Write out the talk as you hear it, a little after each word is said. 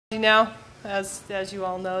Now, as you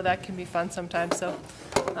all know, that can be fun sometimes. So,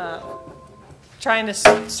 trying to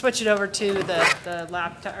switch it over to the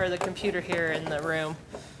laptop or the computer here in the room.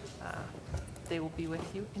 They will be with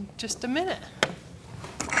you in just a minute.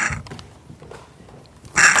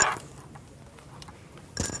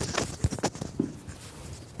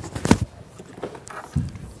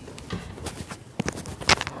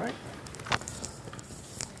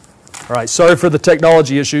 All right, sorry for the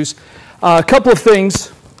technology issues. A couple of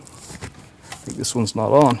things. I think this one's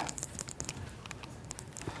not on.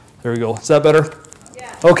 There we go. Is that better?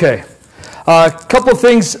 Yeah. Okay. A couple of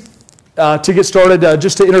things to get started,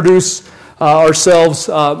 just to introduce ourselves.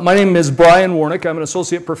 My name is Brian Warnick. I'm an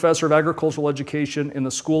associate professor of agricultural education in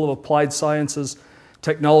the School of Applied Sciences,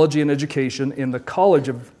 Technology, and Education in the College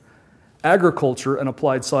of Agriculture and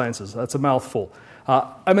Applied Sciences. That's a mouthful.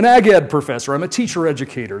 I'm an ag ed professor. I'm a teacher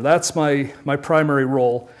educator. That's my primary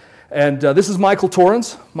role. And this is Michael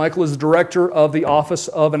Torrens. Michael is the director of the Office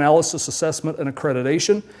of Analysis, Assessment, and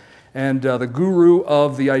Accreditation, and the guru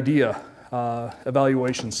of the IDEA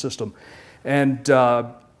evaluation system. And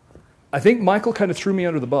I think Michael kind of threw me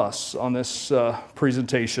under the bus on this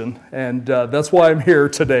presentation, and that's why I'm here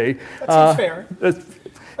today. That seems fair.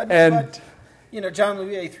 But, you know, John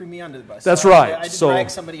Louis threw me under the bus. That's right. I did drag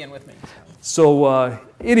somebody in with me. So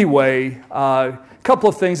anyway, a couple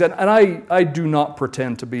of things, and I do not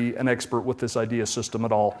pretend to be an expert with this IDEA system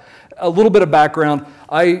at all. A little bit of background.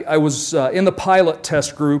 I was in the pilot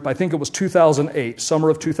test group, I think it was 2008, summer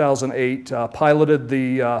of 2008, piloted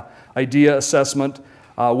the IDEA assessment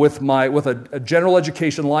with a general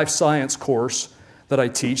education life science course that I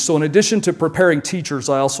teach. So in addition to preparing teachers,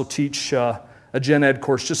 I also teach a gen ed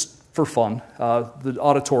course just for fun, the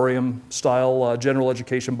auditorium style general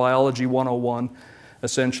education, biology 101,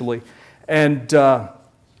 essentially. And I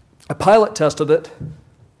pilot tested it,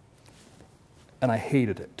 and I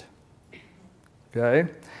hated it. Okay?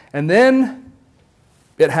 And then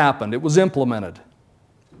it happened. It was implemented,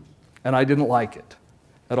 and I didn't like it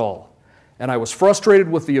at all. And I was frustrated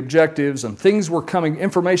with the objectives, and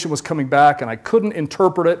information was coming back, and I couldn't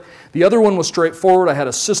interpret it. The other one was straightforward. I had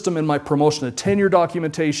a system in my promotion and tenure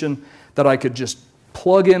documentation that I could just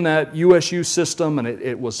plug in that USU system, and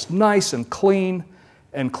it was nice and clean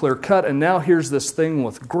and clear-cut. And now here's this thing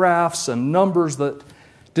with graphs and numbers that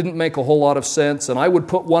didn't make a whole lot of sense. And I would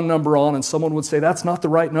put one number on, and someone would say, that's not the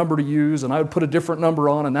right number to use. And I would put a different number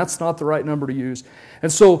on, and that's not the right number to use. And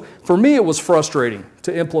so for me, it was frustrating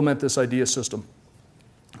to implement this IDEA system.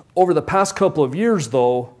 Over the past couple of years,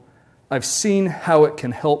 though, I've seen how it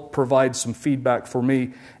can help provide some feedback for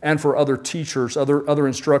me and for other teachers, other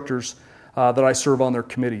instructors that I serve on their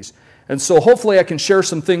committees. And so hopefully I can share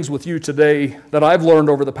some things with you today that I've learned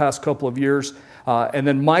over the past couple of years, and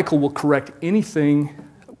then Michael will correct anything,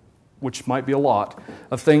 which might be a lot,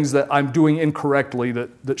 of things that I'm doing incorrectly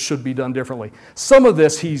that should be done differently. Some of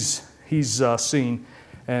this he's seen,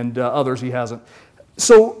 and others he hasn't.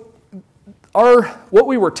 So what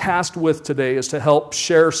we were tasked with today is to help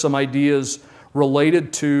share some ideas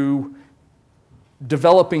related to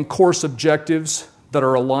developing course objectives that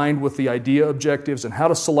are aligned with the IDEA objectives and how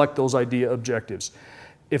to select those IDEA objectives.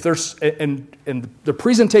 And the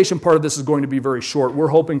presentation part of this is going to be very short. We're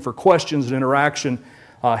hoping for questions and interaction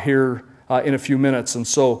here in a few minutes. And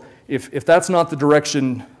so if that's not the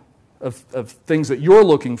direction of things that you're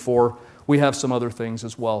looking for, we have some other things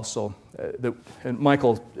as well. So, and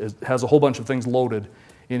Michael has a whole bunch of things loaded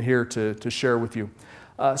in here to share with you.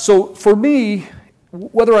 So for me,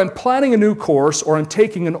 whether I'm planning a new course or I'm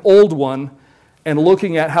taking an old one and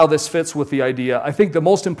looking at how this fits with the IDEA, I think the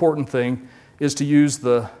most important thing is to use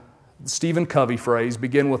the Stephen Covey phrase,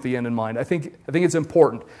 begin with the end in mind. I think it's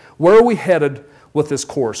important. Where are we headed with this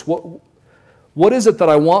course? What is it that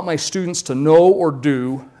I want my students to know or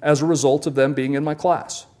do as a result of them being in my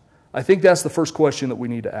class? I think that's the first question that we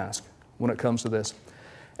need to ask when it comes to this.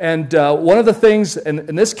 And one of the things,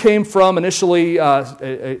 and this came from initially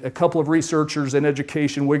a couple of researchers in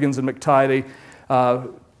education, Wiggins and McTighe,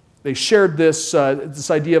 they shared this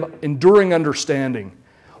idea of enduring understanding.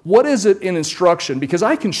 What is it in instruction? Because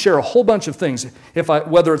I can share a whole bunch of things.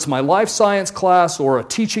 Whether it's my life science class or a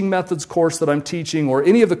teaching methods course that I'm teaching or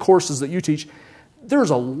any of the courses that you teach,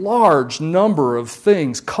 there's a large number of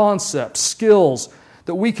things, concepts, skills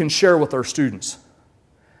that we can share with our students.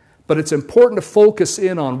 But it's important to focus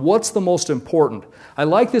in on what's the most important. I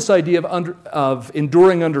like this idea of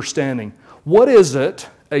enduring understanding. What is it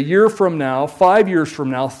a year from now, 5 years from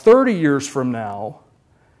now, 30 years from now,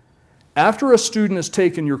 after a student has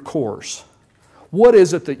taken your course, what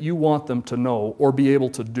is it that you want them to know or be able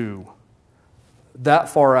to do that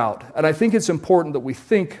far out? And I think it's important that we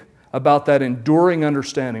think about that enduring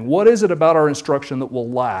understanding? What is it about our instruction that will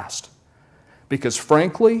last? Because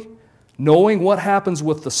frankly, knowing what happens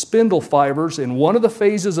with the spindle fibers in one of the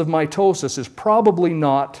phases of mitosis is probably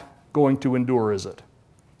not going to endure, is it?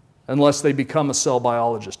 Unless they become a cell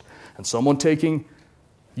biologist. And someone taking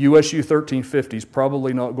USU 1350 is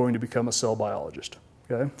probably not going to become a cell biologist.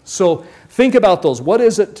 Okay? So think about those. What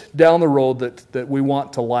is it down the road that we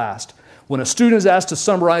want to last? When a student is asked to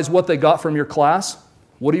summarize what they got from your class,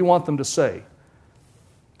 what do you want them to say?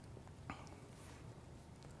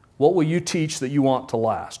 What will you teach that you want to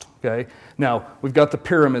last? Okay? Now, we've got the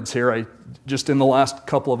pyramids here. Just in the last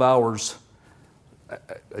couple of hours,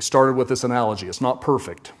 I started with this analogy. It's not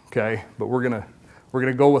perfect, okay? But we're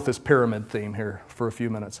gonna go with this pyramid theme here for a few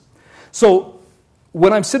minutes. So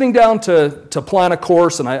when I'm sitting down to plan a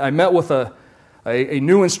course, and I met with a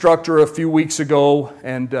new instructor a few weeks ago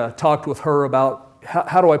and talked with her about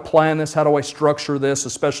how do I plan this, how do I structure this,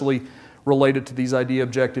 especially related to these idea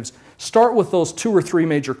objectives. Start with those 2 or 3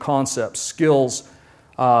 major concepts, skills,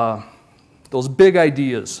 those big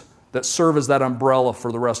ideas that serve as that umbrella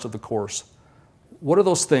for the rest of the course. What are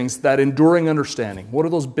those things, that enduring understanding? What are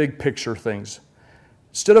those big picture things?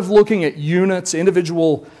 Instead of looking at units,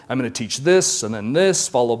 individual, I'm going to teach this and then this,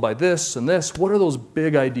 followed by this and this, what are those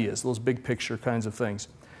big ideas, those big picture kinds of things?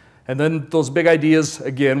 And then those big ideas,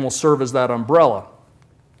 again, will serve as that umbrella.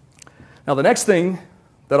 Now, the next thing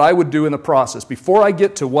that I would do in the process, before I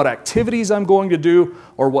get to what activities I'm going to do,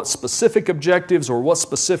 or what specific objectives, or what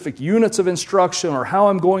specific units of instruction, or how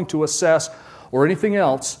I'm going to assess, or anything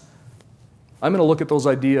else, I'm going to look at those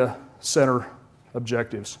idea center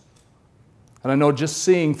objectives. And I know just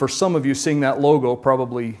for some of you, seeing that logo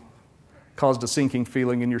probably caused a sinking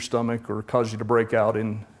feeling in your stomach or caused you to break out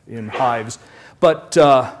in hives. But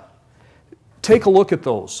take a look at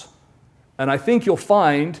those. And I think you'll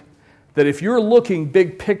find that if you're looking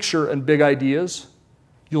big picture and big ideas,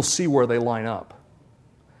 you'll see where they line up.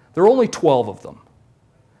 There are only 12 of them.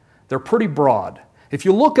 They're pretty broad. If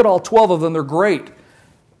you look at all 12 of them, they're great.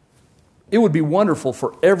 It would be wonderful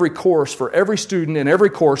for every course, for every student in every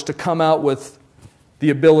course to come out with the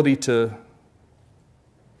ability to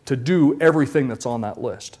do everything that's on that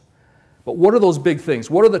list. But what are those big things?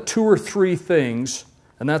 What are the 2 or 3 things,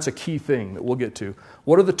 and that's a key thing that we'll get to.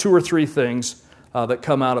 What are the 2 or 3 things that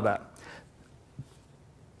come out of that?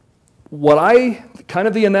 Kind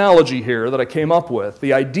of the analogy here that I came up with,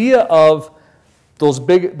 the idea of those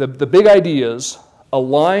the big ideas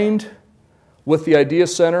aligned with the idea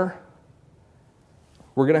center.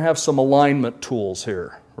 We're going to have some alignment tools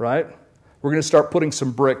here, right? We're going to start putting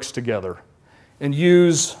some bricks together and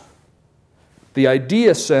use the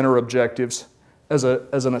idea center objectives as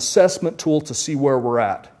an assessment tool to see where we're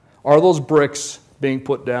at. Are those bricks being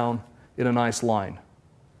put down in a nice line?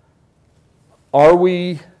 Are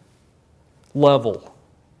we level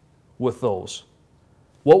with those?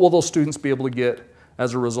 What will those students be able to get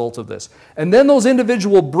as a result of this? And then those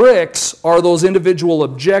individual bricks are those individual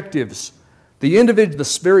objectives.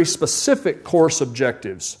 The very specific course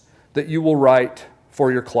objectives that you will write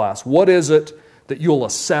for your class. What is it that you'll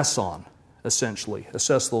assess on, essentially?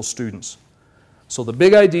 Assess those students. So the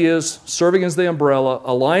big ideas, serving as the umbrella,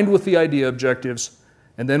 aligned with the idea objectives,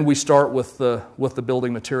 and then we start with the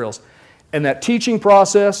building materials. And that teaching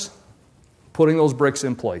process, putting those bricks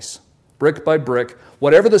in place, brick by brick,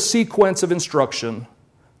 whatever the sequence of instruction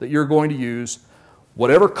that you're going to use,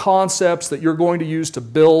 whatever concepts that you're going to use to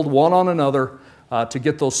build one on another to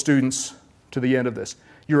get those students to the end of this.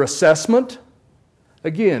 Your assessment,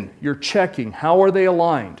 again, you're checking how are they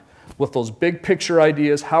aligned with those big picture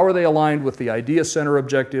ideas, how are they aligned with the idea center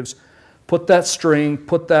objectives. Put that string,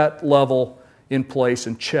 put that level in place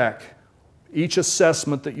and check each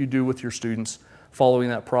assessment that you do with your students following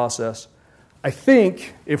that process. I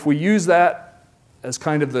think if we use that as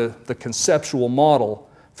kind of the conceptual model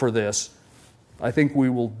for this, I think we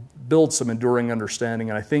will build some enduring understanding,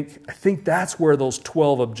 and I think that's where those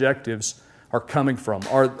 12 objectives are coming from,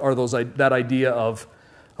 are those that idea of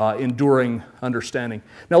enduring understanding.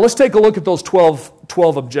 Now let's take a look at those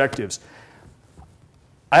 12 objectives.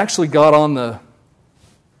 I actually got on the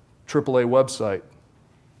AAA website,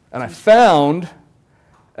 and I found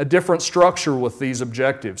a different structure with these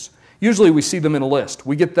objectives. Usually we see them in a list.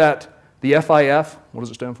 We get that, the FIF, what does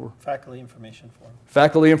it stand for? Faculty Information Form.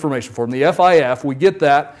 Faculty Information Form. The FIF, we get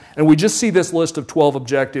that, and we just see this list of 12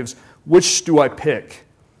 objectives. Which do I pick?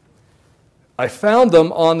 I found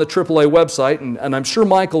them on the AAA website, and I'm sure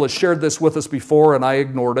Michael has shared this with us before, and I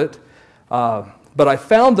ignored it. But I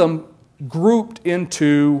found them grouped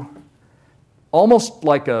into almost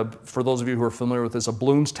like for those of you who are familiar with this, a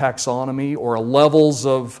Bloom's taxonomy or a levels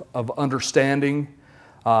of understanding.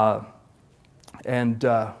 And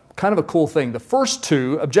kind of a cool thing. The first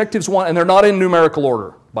two, objectives 1, and they're not in numerical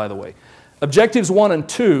order, by the way. Objectives 1 and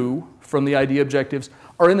 2 from the IDEA objectives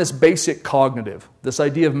are in this basic cognitive, this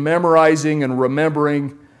idea of memorizing and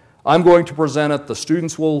remembering. I'm going to present it, the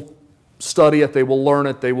students will study it, they will learn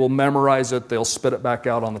it, they will memorize it, they'll spit it back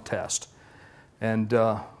out on the test. And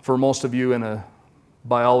for most of you in a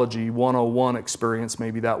biology 101 experience,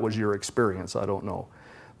 maybe that was your experience, I don't know.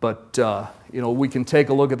 But we can take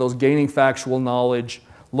a look at those: gaining factual knowledge,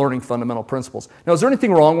 learning fundamental principles. Now, is there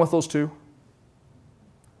anything wrong with those two?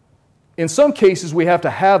 In some cases, we have to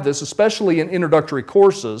have this, especially in introductory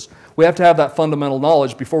courses, we have to have that fundamental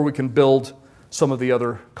knowledge before we can build some of the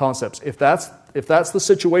other concepts. If that's the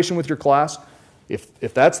situation with your class,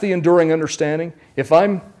 if that's the enduring understanding,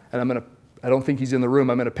 I don't think he's in the room,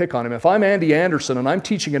 I'm going to pick on him. If I'm Andy Anderson and I'm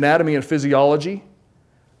teaching anatomy and physiology,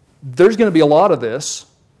 there's going to be a lot of this,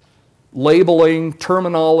 labeling,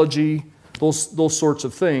 terminology, those sorts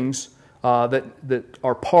of things that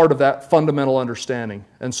are part of that fundamental understanding.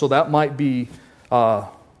 And so that might be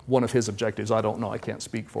one of his objectives. I don't know, I can't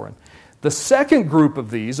speak for him. The second group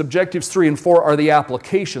of these, objectives 3 and 4, are the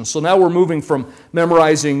applications. So now we're moving from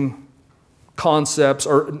memorizing concepts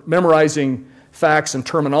or memorizing facts and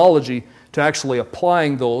terminology to actually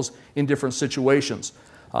applying those in different situations.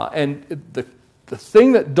 And the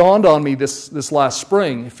thing that dawned on me this last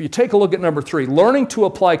spring, if you take a look at number 3, learning to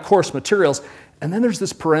apply course materials, and then there's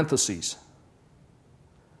this parentheses.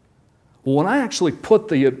 Well, when I actually put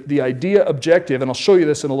the IDEA objective, and I'll show you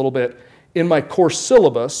this in a little bit, in my course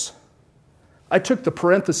syllabus, I took the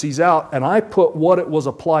parentheses out and I put what it was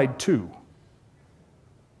applied to.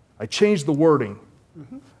 I changed the wording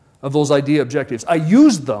of those IDEA objectives. I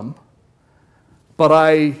used them, but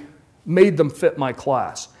I made them fit my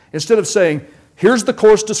class. Instead of saying, here's the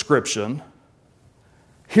course description,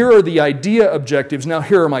 here are the IDEA objectives, now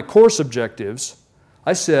here are my course objectives,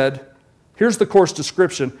 I said, here's the course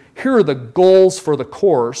description, here are the goals for the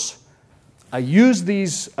course. I used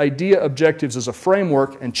these IDEA objectives as a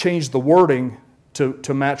framework and changed the wording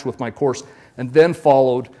to match with my course, and then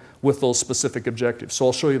followed with those specific objectives. So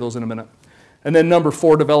I'll show you those in a minute. And then number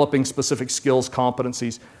 4, developing specific skills,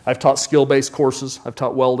 competencies. I've taught skill-based courses. I've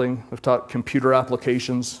taught welding. I've taught computer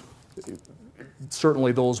applications.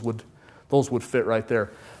 Certainly those would fit right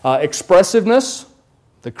there. Expressiveness,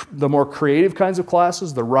 the more creative kinds of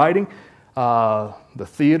classes, the writing, the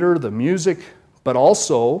theater, the music, but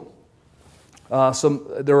also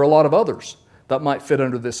there are a lot of others that might fit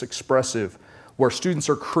under this expressive, where students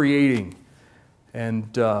are creating.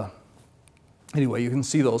 And anyway, you can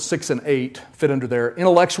see those 6 and 8 fit under there.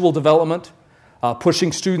 Intellectual development,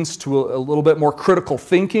 pushing students to a little bit more critical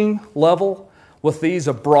thinking level with these,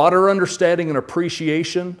 a broader understanding and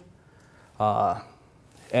appreciation.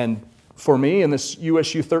 And for me, in this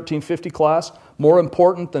USU 1350 class, more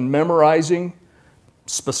important than memorizing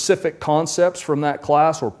specific concepts from that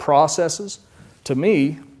class or processes, to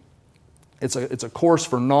me, it's a course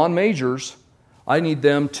for non-majors. I need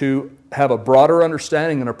them to have a broader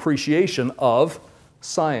understanding and appreciation of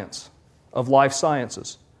science, of life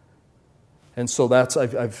sciences. And so that's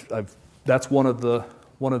one of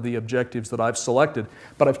the objectives that I've selected,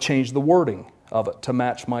 but I've changed the wording of it to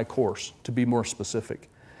match my course, to be more specific.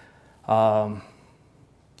 And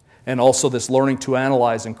also this learning to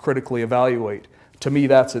analyze and critically evaluate. To me,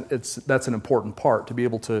 that's an important part, to be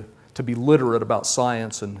able to be literate about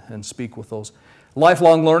science and speak with those.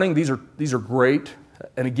 Lifelong learning, these are great,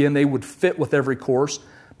 and again, they would fit with every course,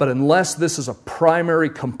 but unless this is a primary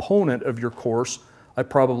component of your course, I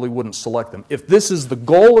probably wouldn't select them. If this is the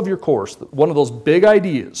goal of your course, one of those big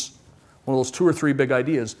ideas, one of those 2 or 3 big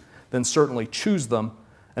ideas, then certainly choose them.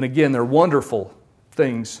 And again, they're wonderful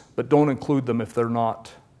things, but don't include them if they're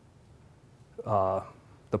not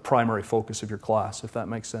the primary focus of your class, if that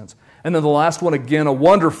makes sense. And then the last one, again, a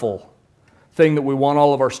wonderful thing that we want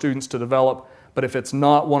all of our students to develop, but if it's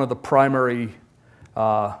not one of the primary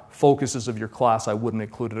focuses of your class, I wouldn't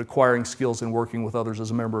include it. Acquiring skills in working with others as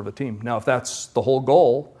a member of a team. Now, if that's the whole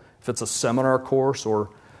goal, if it's a seminar course or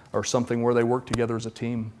something where they work together as a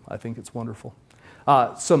team, I think it's wonderful.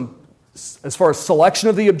 As far as selection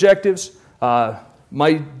of the objectives,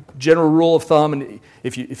 my general rule of thumb, and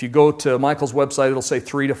if you go to Michael's website, it'll say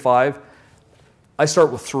 3 to 5. I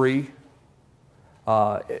start with 3.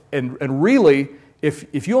 And really,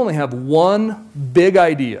 if you only have one big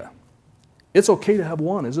idea, it's okay to have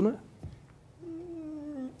one, isn't it?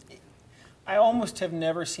 I almost have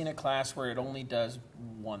never seen a class where it only does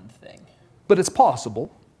one thing. But it's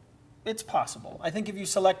possible. It's possible. I think if you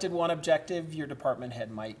selected one objective, your department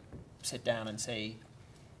head might sit down and say,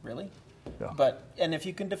 really? Yeah. And if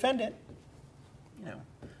you can defend it,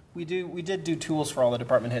 We did do tools for all the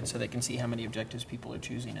department heads so they can see how many objectives people are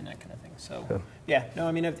choosing and that kind of thing. So, Okay. yeah, no,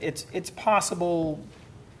 I mean, it's possible,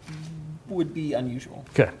 would be unusual.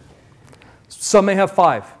 Okay. Some may have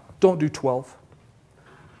 5. Don't do 12.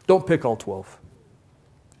 Don't pick all 12.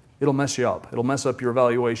 It'll mess you up. It'll mess up your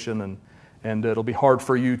evaluation, and it'll be hard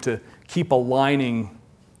for you to keep aligning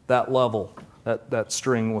that level, that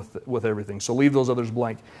string with everything. So leave those others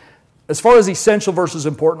blank. As far as essential versus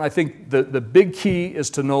important, I think the big key is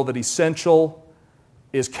to know that essential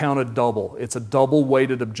is counted double. It's a double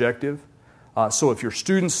weighted objective. So if your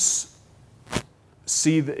students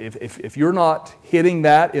see, if you're not hitting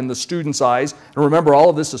that in the student's eyes, and remember all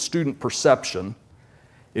of this is student perception,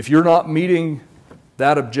 if you're not meeting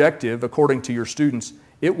that objective according to your students,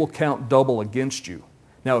 it will count double against you.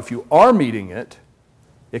 Now if you are meeting it,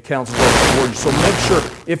 it counts double for you. So make sure,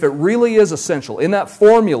 if it really is essential, in that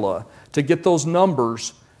formula to get those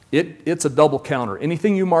numbers, it's a double counter.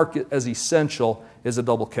 Anything you mark it as essential is a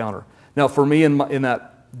double counter. Now for me in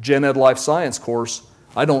that Gen Ed Life Science course,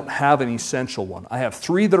 I don't have an essential one. I have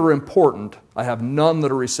 3 that are important. I have none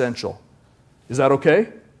that are essential. Is that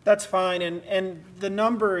okay? That's fine, and the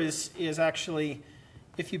number is actually,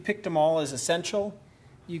 if you picked them all as essential,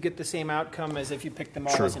 you get the same outcome as if you picked them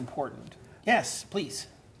all True. as important. Yes, please.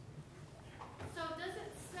 So does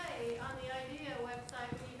it say on the IDEA website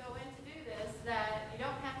when you go in to do this that you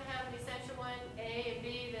don't have to have an essential one, A and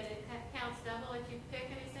B, that it counts double if you pick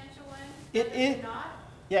an essential one? It not?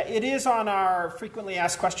 Yeah, it is on our frequently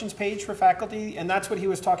asked questions page for faculty, and that's what he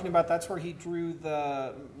was talking about. That's where he drew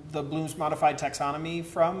the Bloom's modified taxonomy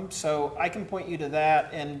from. So I can point you to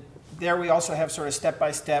that, and there we also have sort of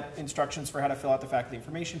step-by-step instructions for how to fill out the faculty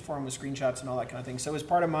information form with screenshots and all that kind of thing. So as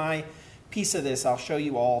part of my piece of this, I'll show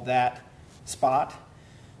you all that spot.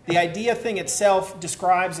 The IDEA thing itself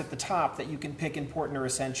describes at the top that you can pick important or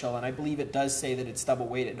essential, and I believe it does say that it's double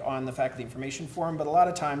weighted on the faculty information form, but a lot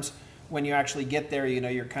of times when you actually get there, you know,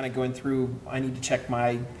 you're kind of going through, I need to check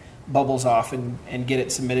my bubbles off and get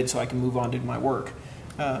it submitted so I can move on to my work.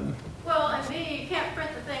 Well, and B, you can't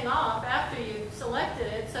print the thing off after you've selected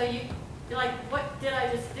it, so you're like, what did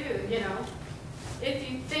I just do, you know?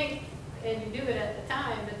 If you think and you do it at the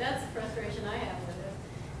time, but that's the frustration I have with it.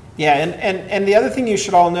 Yeah, and the other thing you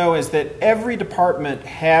should all know is that every department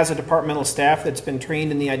has a departmental staff that's been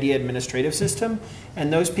trained in the IDEA administrative system,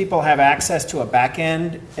 and those people have access to a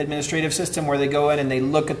back-end administrative system where they go in and they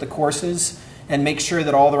look at the courses and make sure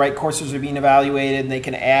that all the right courses are being evaluated, and they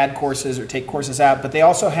can add courses or take courses out. But they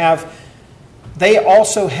also have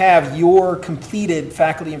your completed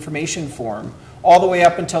faculty information form all the way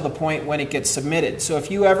up until the point when it gets submitted. So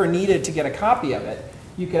if you ever needed to get a copy of it,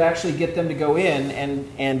 you could actually get them to go in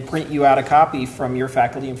and print you out a copy from your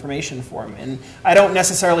faculty information form. And I don't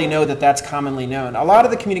necessarily know that that's commonly known. A lot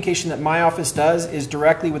of the communication that my office does is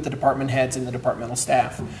directly with the department heads and the departmental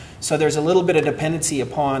staff. So there's a little bit of dependency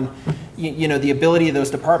upon you know, the ability of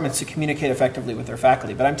those departments to communicate effectively with their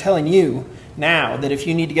faculty. But I'm telling you now that if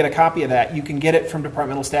you need to get a copy of that, you can get it from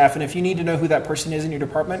departmental staff. And if you need to know who that person is in your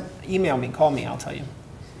department, email me, call me, I'll tell you.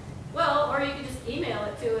 Well, or you can just email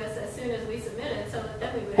it to us as soon as we submit it, so that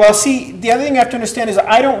then we would Well, see, the other thing you have to understand is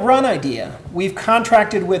I don't run IDEA. We've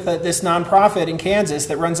contracted with this nonprofit in Kansas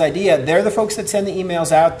that runs IDEA. They're the folks that send the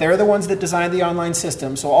emails out. They're the ones that design the online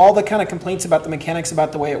system. So all the kind of complaints about the mechanics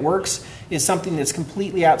about the way it works is something that's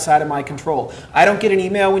completely outside of my control. I don't get an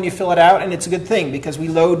email when you fill it out, and it's a good thing because we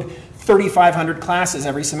load 3,500 classes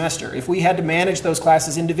every semester. If we had to manage those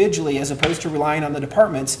classes individually as opposed to relying on the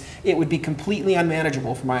departments, it would be completely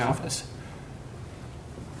unmanageable for my office.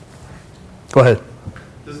 Go ahead.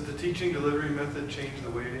 Does the teaching delivery method change the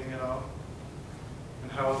weighting at all?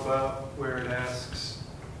 And how about where it asks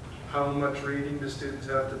how much reading do students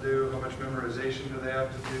have to do, how much memorization do they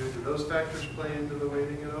have to do? Do those factors play into the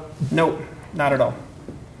weighting at all? Nope, not at all.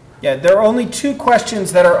 Yeah, there are only 2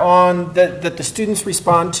 questions that are on that the students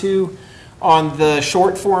respond to on the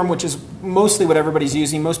short form, which is mostly what everybody's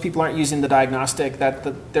using. Most people aren't using the diagnostic.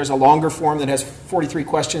 There's a longer form that has 43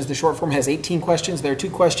 questions. The short form has 18 questions. There are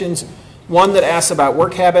 2 questions, one that asks about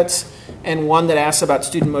work habits and one that asks about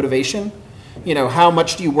student motivation. You know, how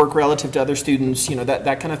much do you work relative to other students, you know,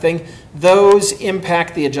 that kind of thing. Those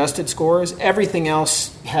impact the adjusted scores. Everything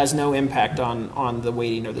else has no impact on the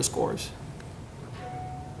weighting or the scores.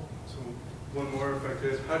 So one more if I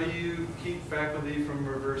could. How do you keep faculty from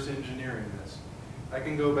reverse engineering this? I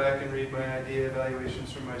can go back and read my IDEA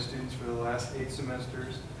evaluations from my students for the last 8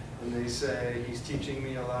 semesters, and they say he's teaching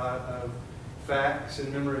me a lot of facts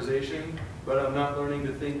and memorization, but I'm not learning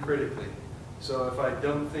to think critically. So if I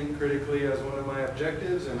don't think critically as one of my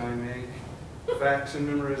objectives and I make facts and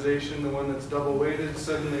memorization the one that's double weighted,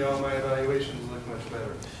 suddenly all my evaluations look much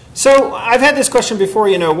better. So I've had this question before,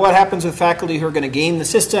 what happens with faculty who are going to game the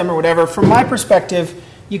system or whatever. From my perspective,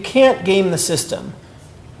 you can't game the system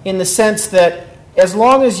in the sense that as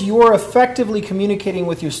long as you're effectively communicating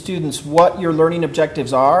with your students what your learning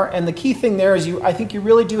objectives are, and the key thing there is I think you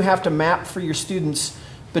really do have to map for your students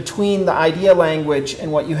between the idea language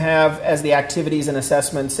and what you have as the activities and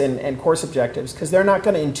assessments and course objectives, because they're not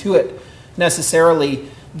going to intuit necessarily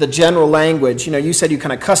the general language. You said you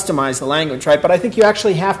kind of customize the language, right? But I think you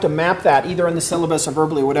actually have to map that either in the syllabus or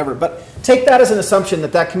verbally or whatever. But take that as an assumption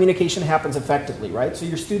that communication happens effectively, right? So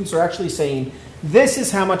your students are actually saying, this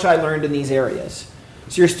is how much I learned in these areas.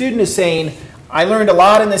 So your student is saying, I learned a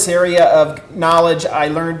lot in this area of knowledge, I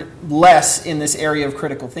learned less in this area of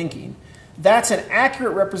critical thinking. That's an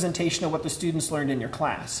accurate representation of what the students learned in your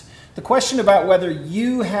class. The question about whether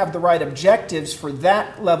you have the right objectives for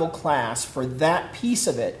that level class, for that piece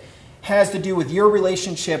of it, has to do with your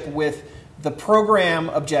relationship with the program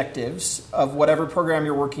objectives of whatever program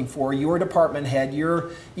you're working for, your department head, your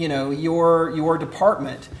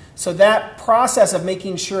department. So that process of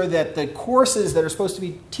making sure that the courses that are supposed to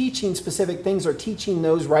be teaching specific things are teaching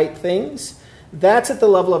those right things, that's at the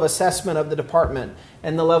level of assessment of the department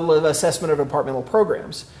and the level of assessment of departmental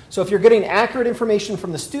programs. So if you're getting accurate information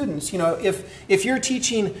from the students, if you're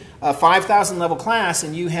teaching a 5,000 level class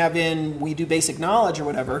and you have we do basic knowledge or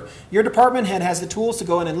whatever, your department head has the tools to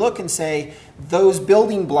go in and look and say, those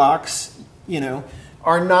building blocks,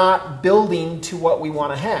 are not building to what we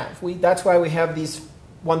want to have. That's why we have these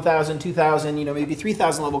 1,000, 2,000, maybe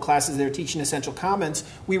 3,000 level classes that are teaching essential comments.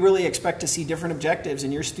 We really expect to see different objectives,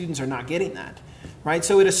 and your students are not getting that, right?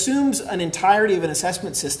 So it assumes an entirety of an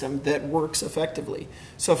assessment system that works effectively.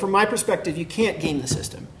 So from my perspective, you can't game the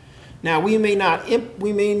system. Now, we may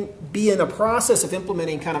be in a process of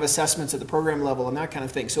implementing kind of assessments at the program level and that kind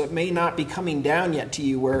of thing. So it may not be coming down yet to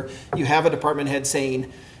you where you have a department head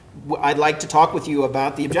saying, I'd like to talk with you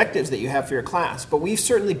about the objectives that you have for your class. But we've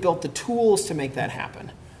certainly built the tools to make that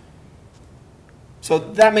happen. So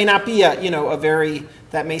that may not be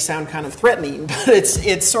that may sound kind of threatening, but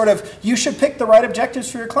it's sort of, you should pick the right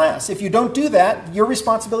objectives for your class. If you don't do that, your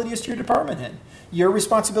responsibility is to your department head. Your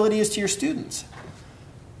responsibility is to your students.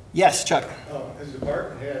 Yes, Chuck. As a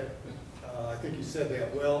department head, I think you said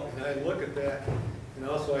that well, and I look at that, and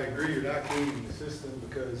also I agree you're not gaming the system,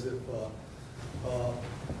 because if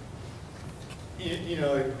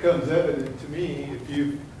it becomes evident to me if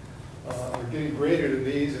you are getting graded in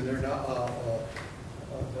these and they're not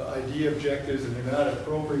the idea objectives and they're not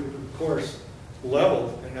appropriate for the course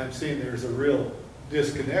level, and I'm seeing there's a real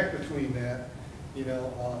disconnect between that, I'm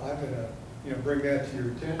going to bring that to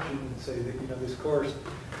your attention and say that this course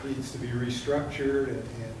needs to be restructured and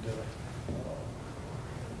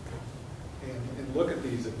look at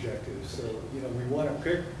these objectives. So we want to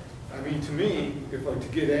pick. To me, to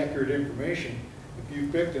get accurate information, if you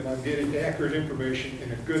picked them, I'm getting accurate information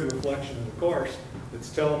and a good reflection of the course that's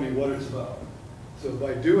telling me what it's about. So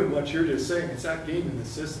by doing what you're just saying, it's not gaming the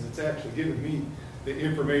system, it's actually giving me the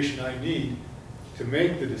information I need to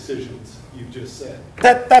make the decisions you've just said.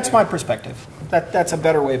 That's my perspective. That's a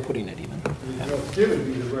better way of putting it even. It's giving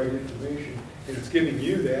me the right information, and it's giving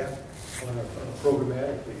you that on a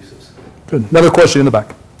programmatic basis. Good. Another question in the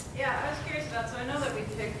back. Yeah, I was curious about, so I know that we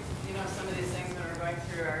pick, some of these things when we're going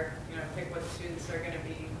through our, pick what students are going to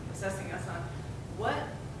be assessing us on.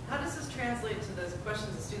 How does this translate to those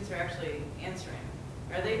questions the students are actually answering?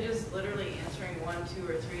 Are they just literally answering 1, 2,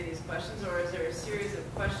 or 3 of these questions, or is there a series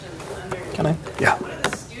of questions underneath? Can I? Yeah. What are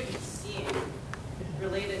the students seeing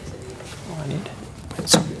related to these? I need.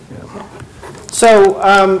 So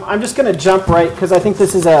I'm just going to jump right, because I think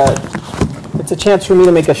this is it's a chance for me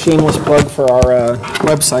to make a shameless plug for our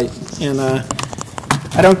website, and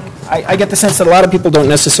I get the sense that a lot of people don't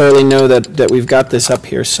necessarily know that we've got this up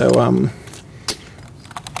here. So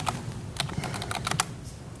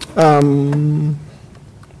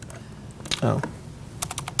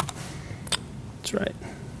that's right.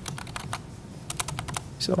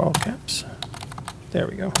 Is that all caps? There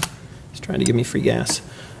we go. He's trying to give me free gas.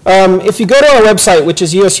 If you go to our website, which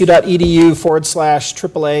is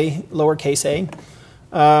usu.edu/AAA, lowercase a,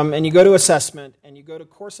 and you go to assessment and you go to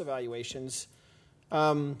course evaluations,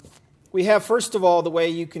 we have, first of all, the way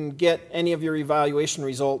you can get any of your evaluation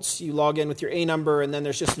results. You log in with your A number, and then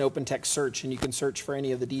there's just an open text search, and you can search for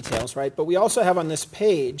any of the details, right? But we also have on this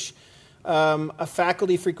page a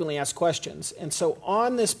faculty frequently asked questions. And so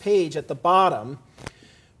on this page at the bottom,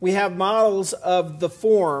 we have models of the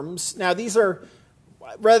forms. Now, these are,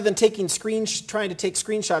 rather than trying to take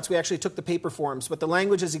screenshots, we actually took the paper forms, but the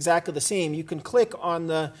language is exactly the same. You can click on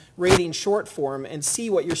the rating short form and see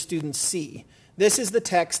what your students see. This is the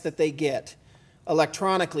text that they get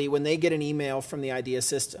electronically when they get an email from the IDEA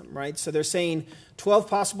system, right? So they're saying 12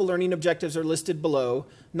 possible learning objectives are listed below,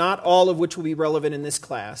 not all of which will be relevant in this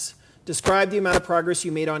class. Describe the amount of progress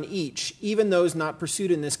you made on each, even those not pursued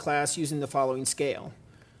in this class, using the following scale.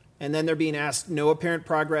 And then they're being asked no apparent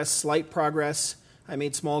progress, slight progress, I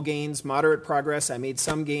made small gains, moderate progress, I made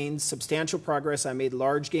some gains, substantial progress, I made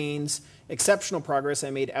large gains, exceptional progress, I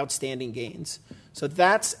made outstanding gains. So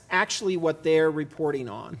that's actually what they're reporting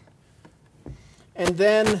on. And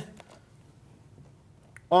then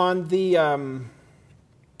on the, I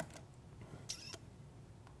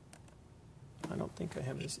don't think I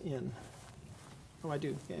have this in. Oh, I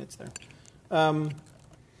do. Yeah, it's there.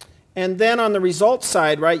 And then on the results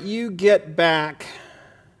side, right, you get back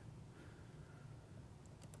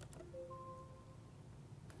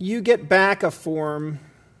a form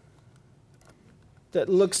that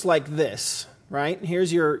looks like this, right?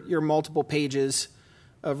 Here's your multiple pages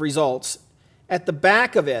of results. At the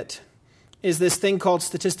back of it is this thing called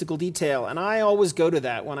statistical detail, and I always go to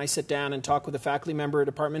that when I sit down and talk with a faculty member or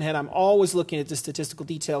department head. I'm always looking at the statistical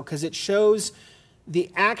detail because it shows the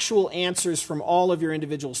actual answers from all of your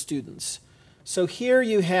individual students. So here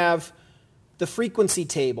you have the frequency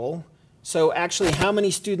table. So actually, how many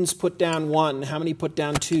students put down 1, how many put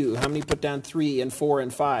down 2, how many put down 3 and 4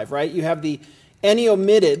 and 5, right? You have the any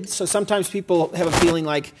omitted. So sometimes people have a feeling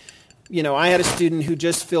like, you know, I had a student who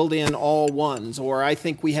just filled in all 1s, or I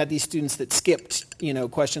think we had these students that skipped, you know,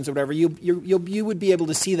 questions or whatever. You would be able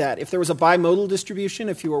to see that. If there was a bimodal distribution,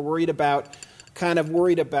 if you were worried about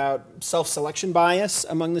self-selection bias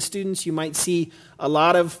among the students, you might see a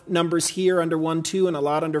lot of numbers here under 1, 2 and a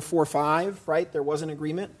lot under 4, 5, right? There was an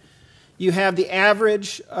agreement. You have the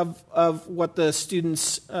average of what the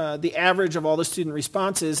students, the average of all the student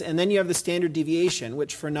responses, and then you have the standard deviation,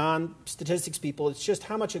 which for non-statistics people, it's just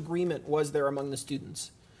how much agreement was there among the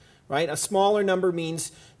students, right? A smaller number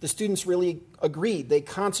means the students really agreed. They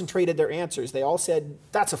concentrated their answers. They all said,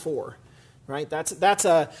 that's a 4, right?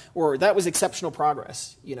 Or that was exceptional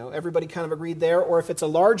progress. You know, everybody kind of agreed there. Or if it's a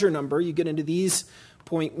larger number, you get into these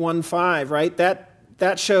 0.15, right?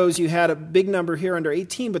 That shows you had a big number here under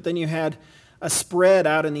 18, but then you had a spread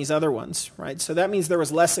out in these other ones, right? So that means there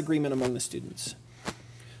was less agreement among the students.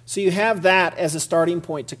 So you have that as a starting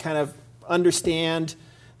point to kind of understand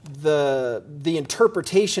the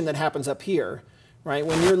interpretation that happens up here, right?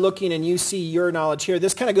 When you're looking and you see your knowledge here,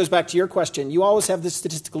 this kind of goes back to your question. You always have this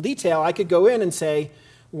statistical detail. I could go in and say,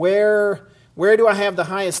 where do I have the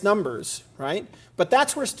highest numbers, right? But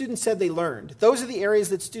that's where students said they learned. Those are the areas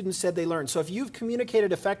that students said they learned. So if you've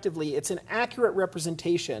communicated effectively, it's an accurate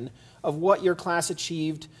representation of what your class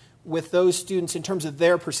achieved with those students in terms of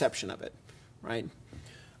their perception of it, right?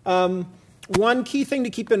 One key thing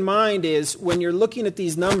to keep in mind is when you're looking at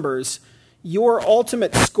these numbers, your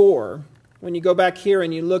ultimate score, when you go back here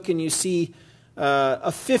and you look and you see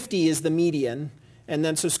a 50 is the median, and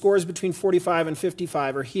then so scores between 45 and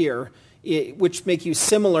 55 are here, which make you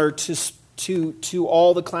similar to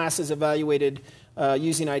all the classes evaluated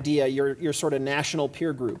using IDEA, your sort of national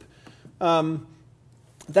peer group.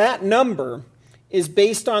 That number is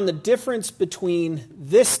based on the difference between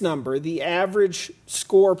this number, the average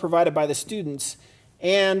score provided by the students,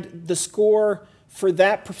 and the score for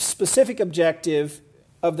that specific objective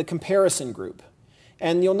of the comparison group.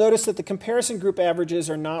 And you'll notice that the comparison group averages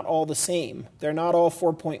are not all the same. They're not all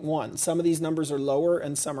 4.1. Some of these numbers are lower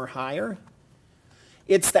and some are higher.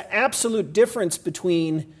 It's the absolute difference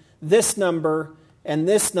between this number and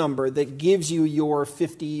this number that gives you your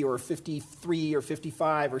 50 or 53 or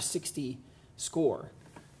 55 or 60 score.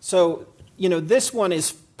 So, you know, this one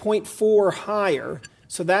is 0.4 higher,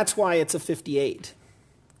 so that's why it's a 58.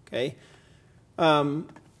 Okay?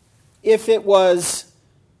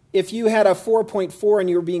 If you had a 4.4 and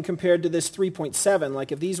you were being compared to this 3.7,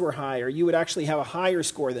 like if these were higher, you would actually have a higher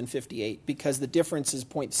score than 58 because the difference is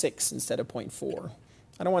 0.6 instead of 0.4.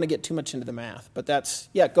 I don't want to get too much into the math, but that's,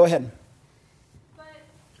 yeah, go ahead. But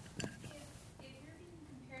if you're being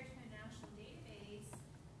compared to a national database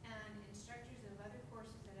and instructors of other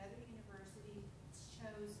courses at other universities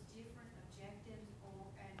chose different objectives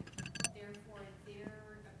and therefore their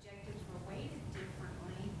objectives were weighted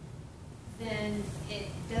differently, then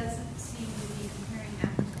it doesn't seem to be comparing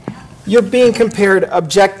apples to apples. You're being compared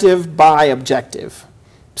objective by objective.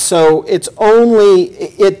 So it's only,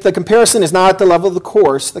 the comparison is not at the level of the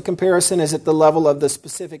course, the comparison is at the level of the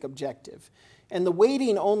specific objective. And the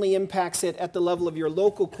weighting only impacts it at the level of your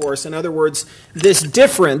local course. In other words, this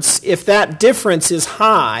difference, if that difference is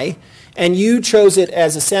high and you chose it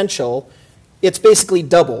as essential, it's basically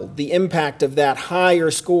doubled. The impact of that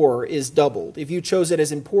higher score is doubled. If you chose it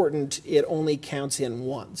as important, it only counts in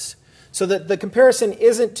once. So that the comparison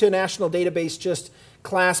isn't to a national database just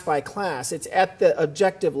class by class. It's at the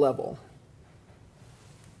objective level.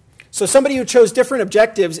 So somebody who chose different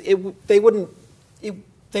objectives, they wouldn't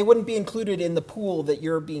be included in the pool that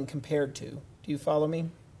you're being compared to. Do you follow me?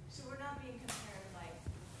 So we're not being compared like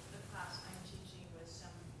the class I'm teaching with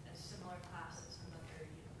a similar class at some other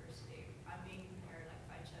university. I'm being compared like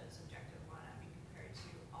if I chose objective 1, I'm being compared to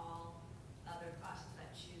all other classes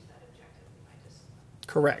that choose that objective in my discipline.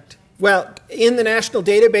 Correct. Well, in the national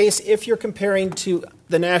database, if you're comparing to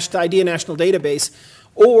the IDEA national database,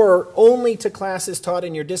 or only to classes taught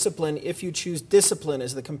in your discipline if you choose discipline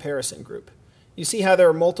as the comparison group. You see how there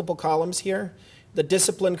are multiple columns here? The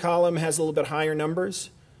discipline column has a little bit higher numbers,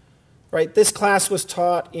 right? This class was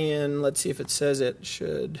taught in, let's see if it says it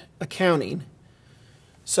should, accounting.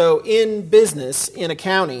 So in business, in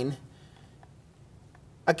accounting,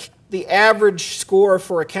 the average score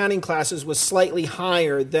for accounting classes was slightly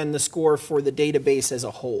higher than the score for the database as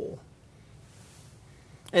a whole.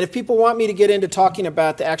 And if people want me to get into talking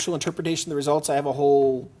about the actual interpretation of the results, I have a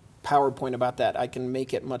whole PowerPoint about that. I can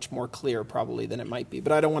make it much more clear probably than it might be,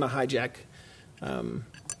 but I don't want to hijack.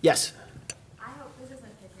 Yes? I hope this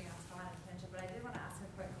isn't taking us on a tangent, but I did want to ask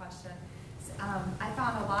a quick question. I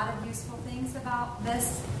found a lot of useful things about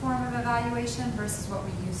this form of evaluation versus what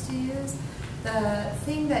we used to use. The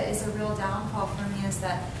thing that is a real downfall for me is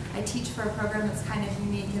that I teach for a program that's kind of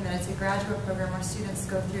unique in that it's a graduate program where students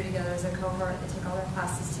go through together as a cohort, they take all their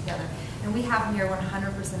classes together. And we have near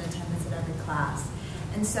 100% attendance at every class.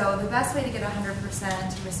 And so the best way to get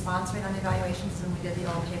 100% response rate on the evaluations is when we did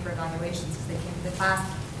the old paper evaluations because they came to the class.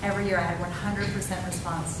 Every year I had 100%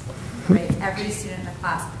 response rate, every student in the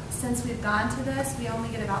class. Since we've gone to this, we only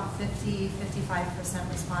get about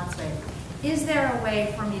 50-55% response rate. Is there a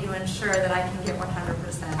way for me to ensure that I can get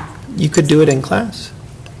 100%? You could do it in class.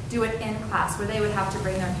 Do it in class, where they would have to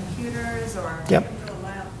bring their computers or... Yep.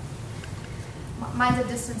 Mine's a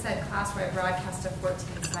distance ed class where I broadcast to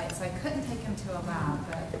 14 sites, so I couldn't take him to a lab,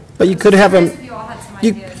 but you could have them. If you all had some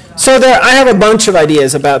ideas about So I have a bunch of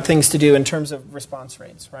ideas about things to do in terms of response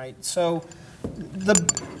rates, right? So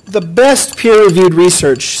the best peer-reviewed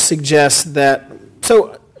research suggests that.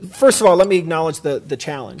 So first of all, let me acknowledge the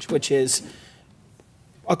challenge, which is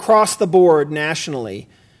across the board nationally,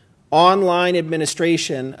 online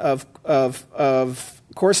administration of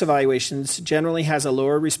course evaluations generally has a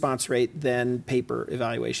lower response rate than paper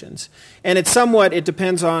evaluations. And it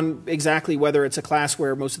depends on exactly whether it's a class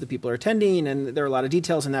where most of the people are attending, and there are a lot of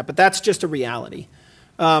details in that, but that's just a reality.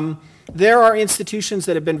 There are institutions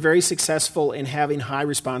that have been very successful in having high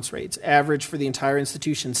response rates. Average for the entire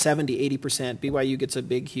institution, 70-80%. BYU gets a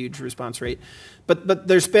big, huge response rate. But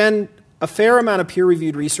there's been a fair amount of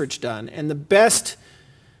peer-reviewed research done, and the best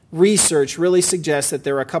research really suggests that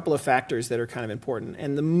there are a couple of factors that are kind of important.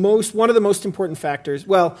 And one of the most important factors,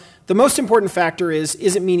 the most important factor is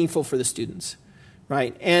it meaningful for the students,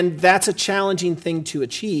 right? And that's a challenging thing to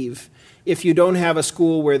achieve if you don't have a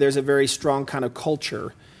school where there's a very strong kind of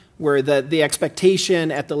culture, where the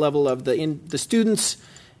expectation at the level of the students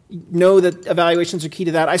know that evaluations are key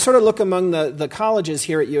to that. I sort of look among the colleges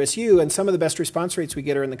here at USU, and some of the best response rates we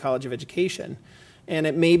get are in the College of Education. And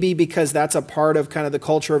it may be because that's a part of kind of the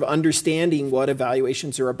culture of understanding what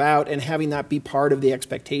evaluations are about and having that be part of the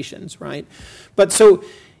expectations, right? But so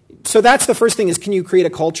that's the first thing is, can you create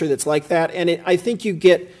a culture that's like that? And I think you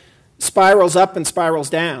get spirals up and spirals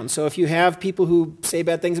down. So if you have people who say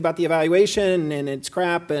bad things about the evaluation and it's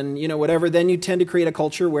crap and whatever, then you tend to create a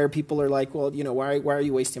culture where people are like, well, why are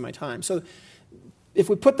you wasting my time? So if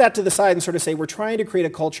we put that to the side and sort of say we're trying to create a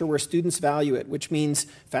culture where students value it, which means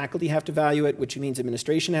faculty have to value it, which means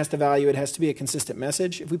administration has to value it, has to be a consistent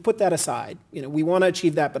message. If we put that aside, we want to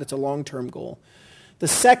achieve that, but it's a long-term goal. The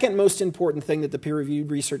second most important thing that the peer-reviewed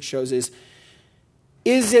research shows is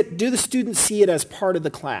do the students see it as part of the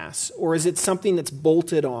class, or is it something that's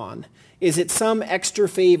bolted on? Is it some extra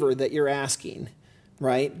favor that you're asking?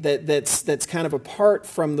 Right, that's kind of apart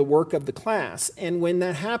from the work of the class. And when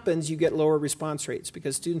that happens, you get lower response rates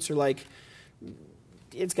because students are like,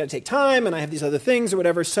 it's got to take time and I have these other things or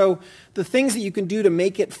whatever. So the things that you can do to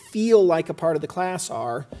make it feel like a part of the class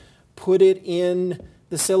are put it in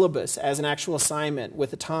the syllabus as an actual assignment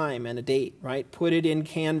with a time and a date, right? Put it in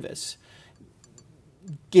Canvas.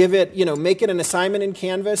 Give it, make it an assignment in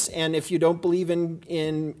Canvas, and if you don't believe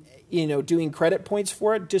in doing credit points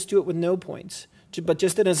for it, just do it with no points. But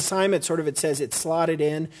just an assignment, sort of, it says it's slotted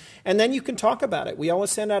in, and then you can talk about it. We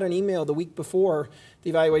always send out an email the week before the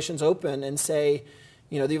evaluations open and say,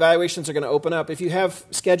 the evaluations are going to open up. If you have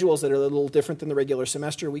schedules that are a little different than the regular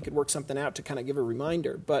semester, we could work something out to kind of give a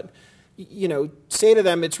reminder. But say to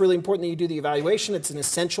them, it's really important that you do the evaluation. It's an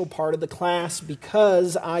essential part of the class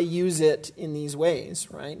because I use it in these ways,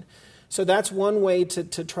 right? So that's one way to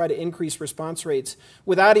try to increase response rates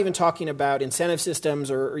without even talking about incentive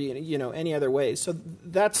systems or any other ways. So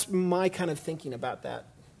that's my kind of thinking about that.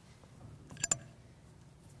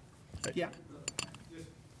 Yeah. Just,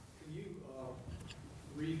 can you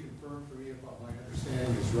reconfirm for me if my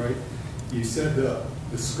understanding is right? You said the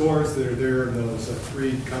scores that are there in those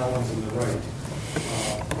 3 columns on the right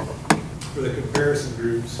for the comparison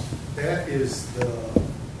groups, that is the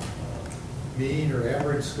mean or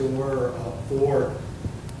average score for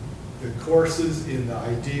the courses in the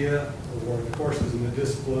idea or the courses in the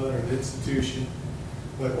discipline or the institution,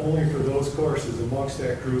 but only for those courses amongst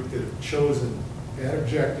that group that have chosen that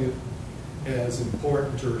objective as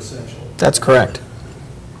important or essential. That's correct.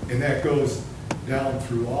 And that goes down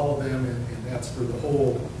through all of them, and that's for the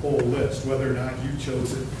whole list, whether or not you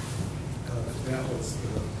chose it.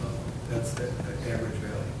 That's the average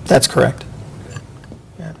value. That's correct. Okay.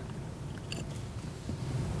 Yeah.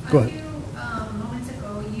 Go ahead. Moments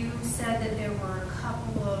ago, you said that there were a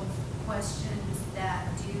couple of questions that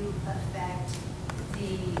do affect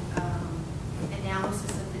the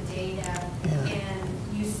analysis of the data, and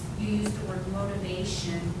you used the word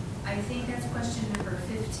motivation. I think that's question number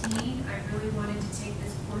 15. I really wanted to take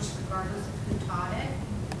this course regardless of who taught it.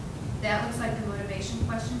 That looks like the motivation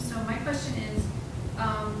question. So my question is,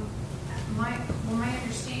 my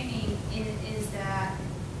understanding is that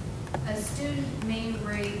a student may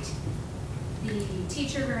rate the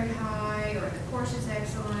teacher very high, or the course is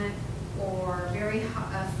excellent, or very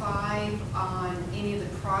high, 5 on any of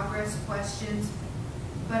the progress questions.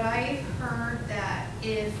 But I've heard that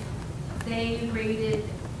if they rated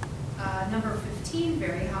number 15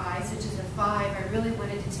 very high, such as a 5, I really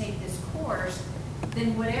wanted to take this course,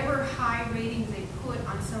 then whatever high ratings they put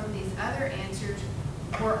on some of these other answers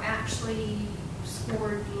were actually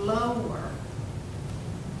scored lower.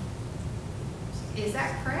 Is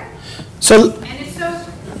that correct? And if so,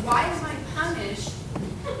 why am I punished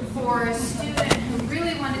for a student who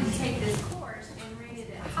really wanted to take this course and rated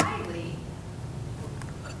it highly,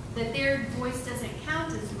 that their voice doesn't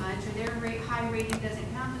count as much, or their high rating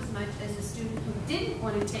doesn't count as much as a student who didn't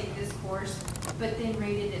want to take this course but then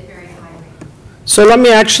rated it very highly? So let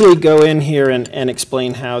me actually go in here and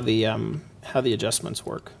explain how the adjustments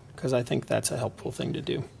work, because I think that's a helpful thing to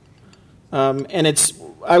do.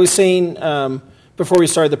 I was saying before we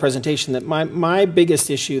started the presentation that my biggest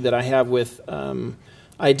issue that I have with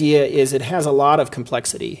IDEA is it has a lot of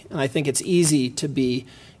complexity, and I think it's easy to be,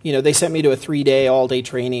 they sent me to a 3-day, all-day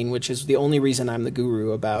training, which is the only reason I'm the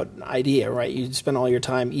guru about IDEA, right? You spend all your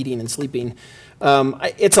time eating and sleeping.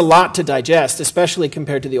 It's a lot to digest, especially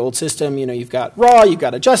compared to the old system. You've got raw, you've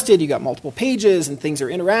got adjusted, you've got multiple pages, and things are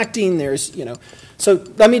interacting. So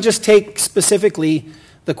let me just take specifically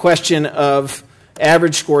the question of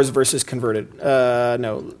average scores versus converted.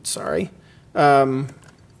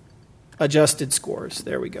 Adjusted scores.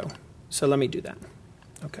 There we go. So let me do that.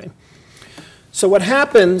 Okay. So what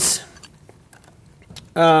happens,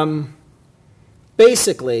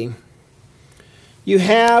 basically, you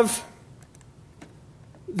have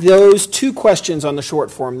those 2 questions on the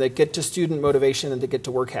short form that get to student motivation and that get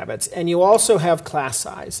to work habits. And you also have class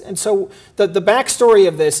size. And so the backstory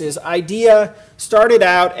of this is IDEA started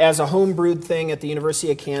out as a homebrewed thing at the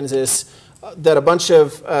University of Kansas that a bunch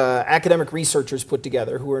of academic researchers put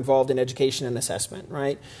together who were involved in education and assessment,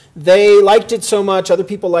 right? They liked it so much, other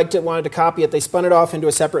people liked it, wanted to copy it, they spun it off into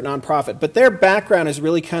a separate nonprofit. But their background is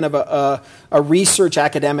really kind of a research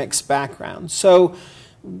academics background. So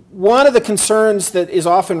one of the concerns that is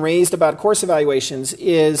often raised about course evaluations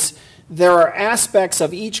is there are aspects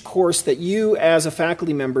of each course that you as a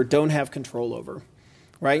faculty member don't have control over,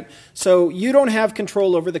 right? So you don't have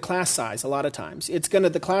control over the class size a lot of times.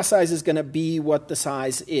 The class size is going to be what the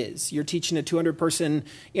size is. You're teaching a 200-person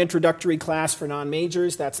introductory class for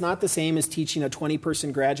non-majors. That's not the same as teaching a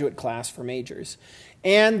 20-person graduate class for majors.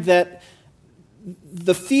 And that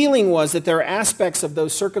the feeling was that there are aspects of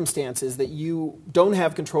those circumstances that you don't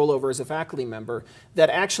have control over as a faculty member that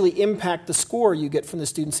actually impact the score you get from the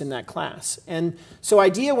students in that class. And so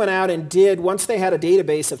IDEA went out and once they had a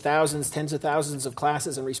database of thousands, tens of thousands of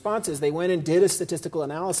classes and responses, they went and did a statistical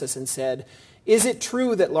analysis and said, is it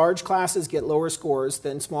true that large classes get lower scores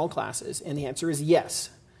than small classes? And the answer is yes.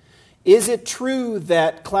 Is it true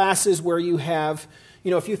that classes where you have,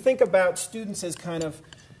 if you think about students as kind of,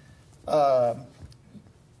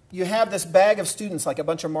 you have this bag of students like a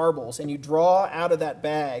bunch of marbles, and you draw out of that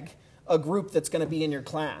bag a group that's going to be in your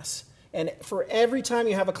class. And for every time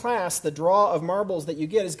you have a class, the draw of marbles that you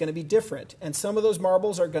get is going to be different. And some of those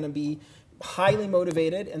marbles are going to be highly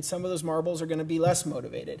motivated, and some of those marbles are going to be less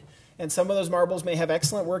motivated. And some of those marbles may have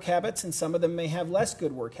excellent work habits, and some of them may have less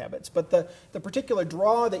good work habits. But the particular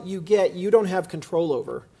draw that you get, you don't have control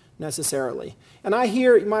over necessarily. And I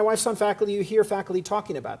hear, my wife's on faculty, you hear faculty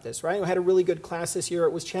talking about this, right? We had a really good class this year.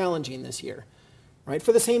 It was challenging this year, right?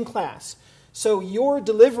 For the same class. So you're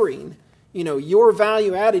delivering, your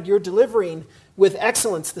value added, you're delivering with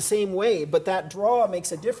excellence the same way, but that draw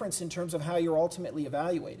makes a difference in terms of how you're ultimately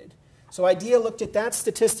evaluated. So IDEA looked at that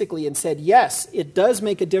statistically and said, yes, it does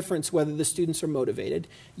make a difference whether the students are motivated.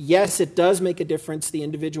 Yes, it does make a difference the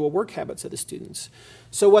individual work habits of the students.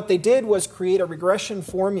 So what they did was create a regression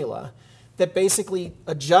formula that basically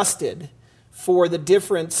adjusted for the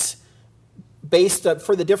difference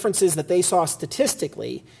for the differences that they saw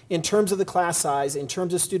statistically in terms of the class size, in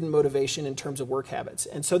terms of student motivation, in terms of work habits.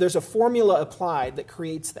 And so there's a formula applied that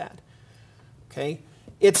creates that. Okay?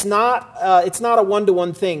 It's not a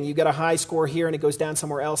one-to-one thing. You get a high score here and it goes down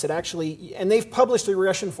somewhere else. It actually, and they've published a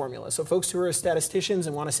regression formula. So folks who are statisticians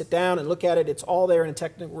and want to sit down and look at it, it's all there in a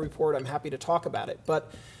technical report. I'm happy to talk about it.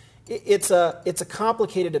 But it's a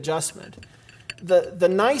complicated adjustment. The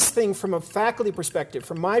nice thing from a faculty perspective,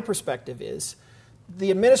 from my perspective, is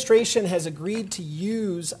the administration has agreed to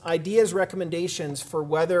use IDEA's recommendations for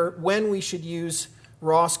when we should use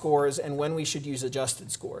raw scores and when we should use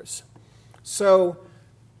adjusted scores. So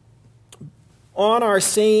on our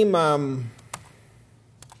same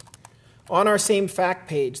fact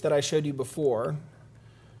page that I showed you before,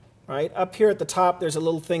 right, up here at the top there's a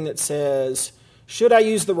little thing that says, should I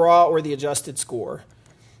use the raw or the adjusted score?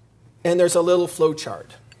 And there's a little flow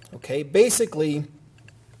chart. Okay, basically,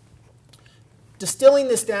 distilling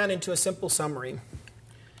this down into a simple summary,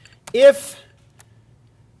 if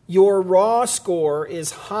your raw score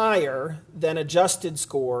is higher than adjusted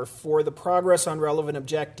score for the progress on relevant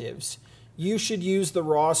objectives, you should use the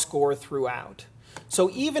raw score throughout. So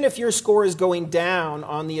even if your score is going down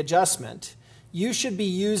on the adjustment, you should be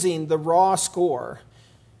using the raw score.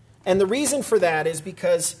 And the reason for that is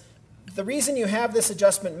because the reason you have this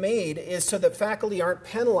adjustment made is so that faculty aren't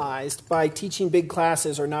penalized by teaching big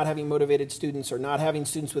classes or not having motivated students or not having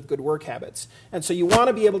students with good work habits. And so you want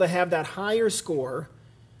to be able to have that higher score.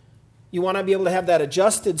 You want to be able to have that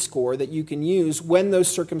adjusted score that you can use when those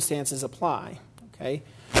circumstances apply. Okay?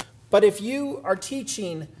 But if you are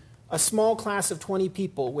teaching a small class of 20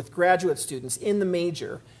 people with graduate students in the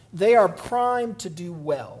major, they are primed to do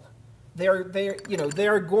well. They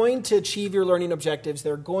are going to achieve your learning objectives.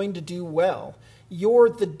 They're going to do well.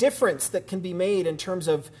 The difference that can be made in terms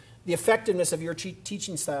of the effectiveness of your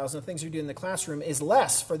teaching styles and the things you do in the classroom is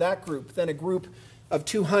less for that group than a group of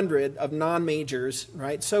 200 of non-majors,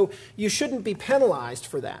 right? So you shouldn't be penalized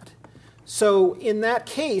for that. So in that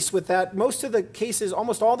case, with that, most of the cases,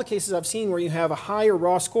 almost all the cases I've seen where you have a higher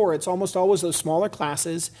raw score, it's almost always those smaller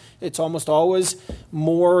classes. It's almost always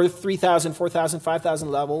more 3,000, 4,000,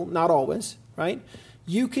 5,000 level. Not always, right?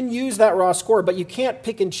 You can use that raw score, but you can't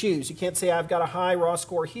pick and choose. You can't say, I've got a high raw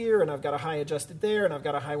score here, and I've got a high adjusted there, and I've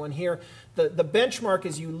got a high one here. The benchmark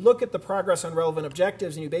is you look at the progress on relevant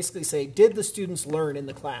objectives, and you basically say, did the students learn in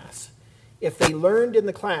the class? If they learned in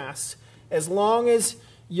the class, as long as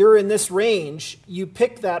you're in this range, you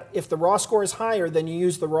pick that. If the raw score is higher, then you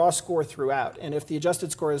use the raw score throughout. And if the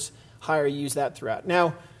adjusted score is higher, you use that throughout.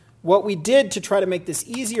 Now, what we did to try to make this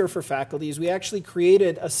easier for faculty is we actually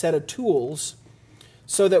created a set of tools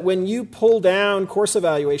so that when you pull down course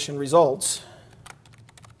evaluation results,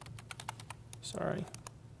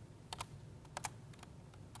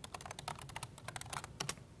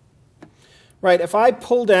 right, if I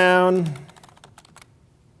pull down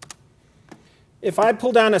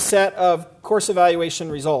a set of course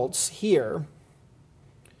evaluation results here,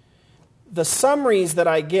 the summaries that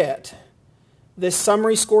I get, this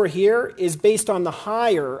summary score here is based on the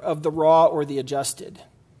higher of the raw or the adjusted.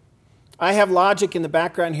 I have logic in the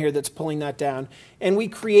background here that's pulling that down. And we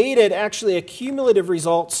created actually a cumulative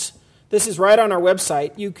results. This is right on our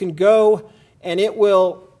website. You can go and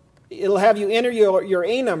it'll have you enter your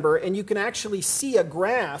A number, and you can actually see a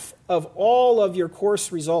graph of all of your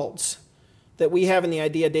course results that we have in the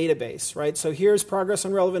IDEA database, right? So here's progress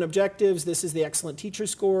on relevant objectives. This is the excellent teacher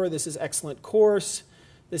score. This is excellent course.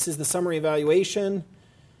 This is the summary evaluation.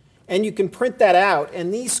 And you can print that out.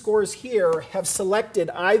 And these scores here have selected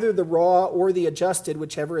either the raw or the adjusted,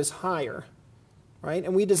 whichever is higher, right?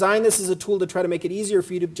 And we designed this as a tool to try to make it easier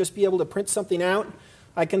for you to just be able to print something out.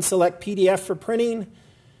 I can select PDF for printing.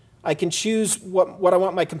 I can choose what I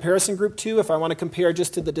want my comparison group to, if I want to compare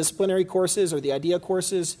just to the disciplinary courses or the IDEA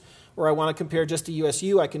courses, or I want to compare just to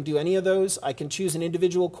USU, I can do any of those. I can choose an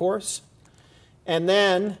individual course, and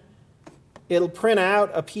then it'll print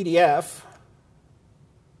out a PDF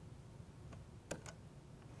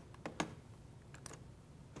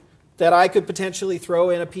that I could potentially throw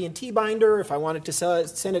in a P&T binder if I wanted to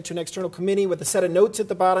send it to an external committee with a set of notes at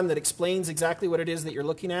the bottom that explains exactly what it is that you're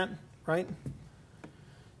looking at, right?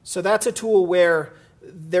 So that's a tool where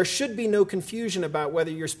there should be no confusion about whether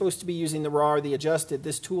you're supposed to be using the raw or the adjusted.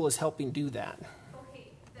 This tool is helping do that. Okay,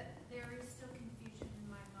 there is still confusion in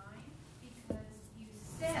my mind because you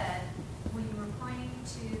said when you were pointing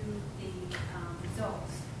to the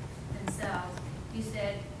results themselves, you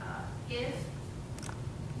said if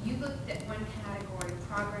you looked at one category,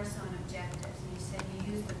 progress on objectives, and you said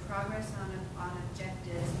you used the progress on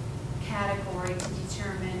objectives category to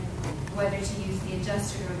determine whether to use the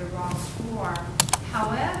adjusted or the raw score.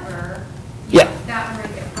 However, that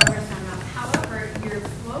right there, progress on that. However, your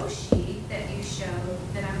flow sheet that you showed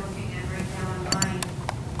that I'm looking at right now online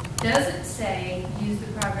doesn't say use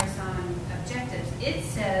the progress on objectives. It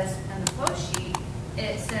says on the flow sheet,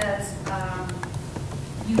 it says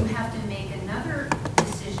you have to make another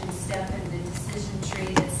decision step in the decision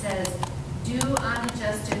tree that says do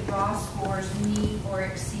unadjusted raw scores meet or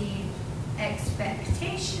exceed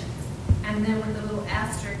expectations? And then with the little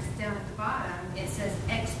asterisk down at the bottom, it says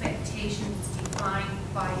expectations defined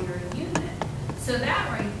by your unit. So that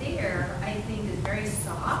right there, I think, is very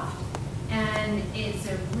soft, and it's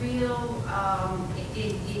a real,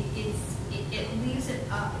 it leaves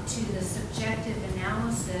it up to the subjective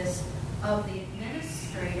analysis of the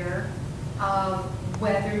administrator of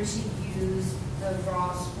whether to use the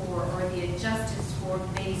raw score or the adjusted score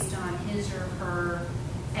based on his or her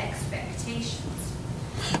expectations.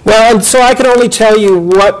 Well, and so I can only tell you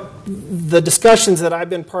what the discussions that I've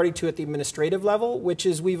been party to at the administrative level, which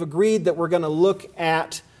is we've agreed that we're going to look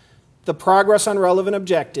at the progress on relevant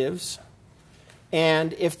objectives,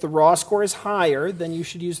 and if the raw score is higher, then you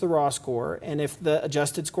should use the raw score, and if the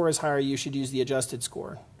adjusted score is higher, you should use the adjusted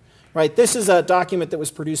score. Right? This is a document that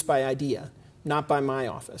was produced by IDEA, not by my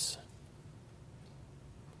office.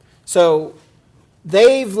 So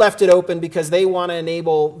they've left it open because they want to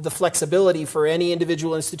enable the flexibility for any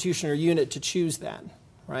individual institution or unit to choose that,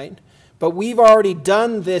 right? But we've already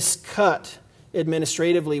done this cut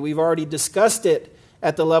administratively. We've already discussed it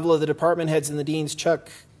at the level of the department heads and the deans, Chuck,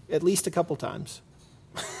 at least a couple times,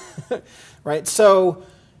 right? So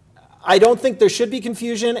I don't think there should be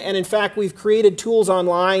confusion, and in fact, we've created tools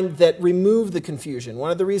online that remove the confusion.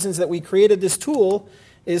 One of the reasons that we created this tool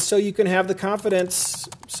is so you can have the confidence,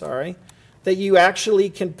 that you actually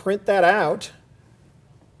can print that out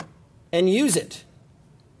and use it.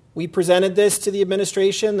 We presented this to the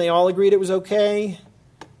administration. They all agreed it was okay,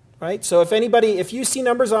 right? So if you see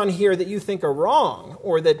numbers on here that you think are wrong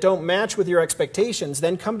or that don't match with your expectations,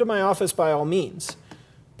 then come to my office by all means.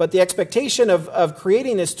 But the expectation of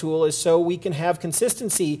creating this tool is so we can have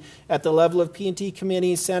consistency at the level of P&T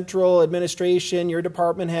committee, central, administration, your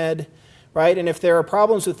department head, right? And if there are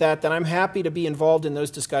problems with that, then I'm happy to be involved in those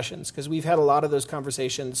discussions because we've had a lot of those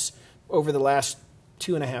conversations over the last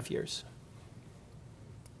 2.5 years.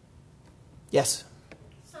 Yes?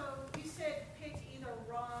 So you said pick either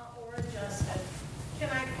raw or adjusted. Can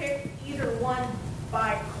I pick either one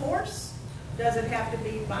by course? Does it have to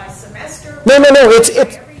be by semester? No.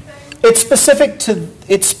 It's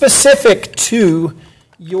specific to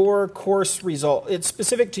your course result. It's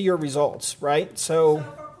specific to your results, right? So for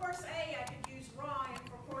course A, I could use raw, and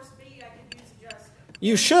for course B, I could use adjusted.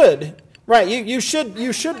 You should, right? You should. I'd like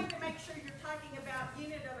to make sure you're talking about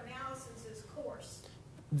unit of analysis as course.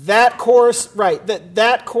 That course, right?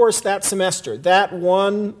 That course, that semester, that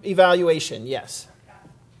one evaluation. Yes,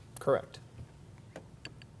 correct.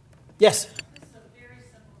 Yes.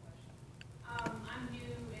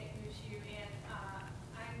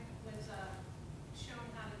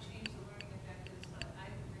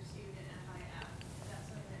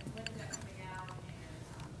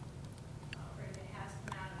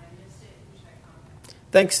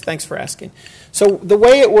 Thanks for asking. So the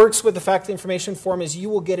way it works with the faculty information form is you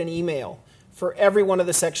will get an email for every one of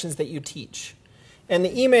the sections that you teach. And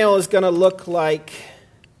the email is going to look like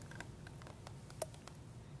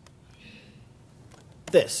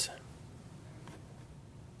this.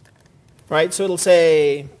 Right? So it'll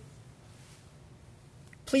say,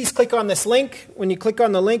 please click on this link. When you click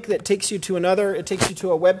on the link, that takes you to it takes you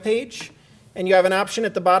to a web page. And you have an option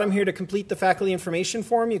at the bottom here to complete the faculty information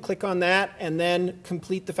form. You click on that and then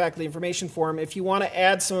complete the faculty information form. If you want to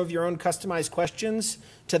add some of your own customized questions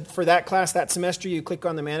for that class that semester, you click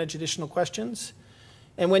on the Manage Additional Questions.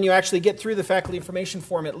 And when you actually get through the faculty information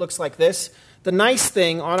form, it looks like this. The nice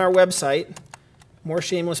thing on our website, more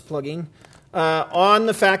shameless plugging, on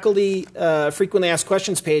the faculty frequently asked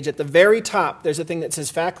questions page at the very top, there's a thing that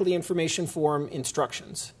says faculty information form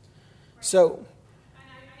instructions. So, I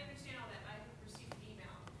understand all that, but I received an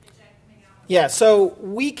email. Is that coming out? yeah, so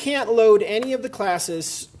we can't load any of the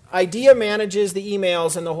classes. IDEA manages the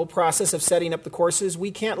emails and the whole process of setting up the courses.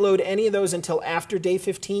 We can't load any of those until after day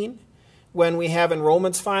 15 when we have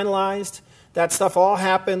enrollments finalized. That stuff all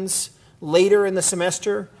happens later in the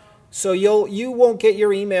semester. So you won't get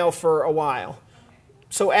your email for a while.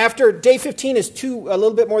 So after day 15 is a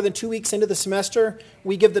little bit more than 2 weeks into the semester,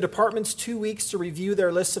 we give the departments 2 weeks to review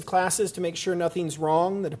their lists of classes to make sure nothing's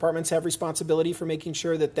wrong. The departments have responsibility for making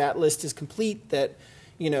sure that that list is complete, that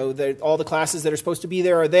that all the classes that are supposed to be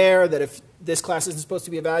there are there, that if this class isn't supposed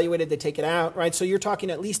to be evaluated, they take it out, right? So you're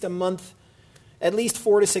talking at least a month, at least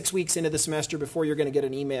 4 to 6 weeks into the semester before you're going to get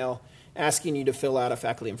an email asking you to fill out a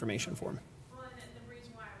faculty information form. Well, and the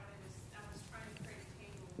reason why I was trying to create a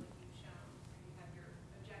table like you've shown, where you have your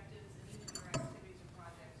objectives and even your activities and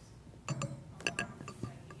projects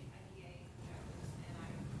along with the IDA objectives, and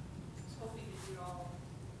I was hoping to do it all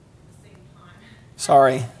at the same time.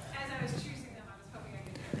 Sorry. As I was choosing them, I was hoping I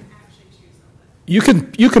could actually choose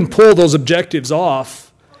them. You can pull those objectives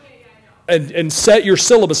off I know. and set your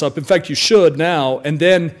syllabus up. In fact, you should now. And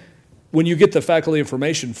then when you get the faculty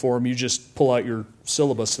information form, you just pull out your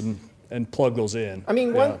syllabus and plug those in. I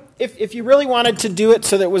mean, if you really wanted to do it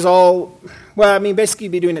so that it was all, well, I mean, basically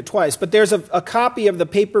you'd be doing it twice. But there's a copy of the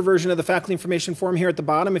paper version of the faculty information form here at the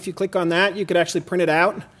bottom. If you click on that, you could actually print it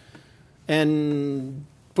out and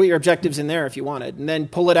put your objectives in there if you wanted, and then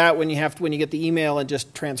pull it out when you get the email and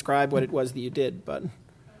just transcribe what it was that you did. But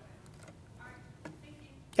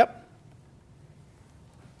yep.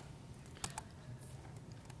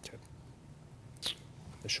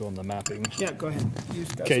 I show them the mapping. Yeah, go ahead.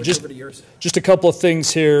 Okay, switch over to yours. just a couple of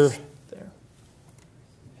things here There.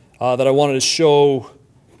 that I wanted to show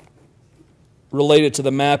related to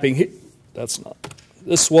the mapping. That's not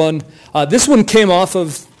this one. This one came off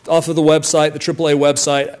of the website, the AAA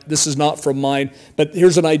website. This is not from mine, but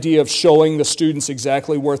here's an idea of showing the students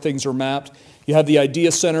exactly where things are mapped. You have the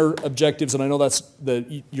Idea Center objectives, and I know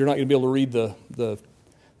you're not going to be able to read the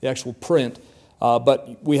actual print,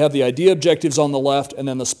 but we have the idea objectives on the left, and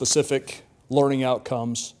then the specific learning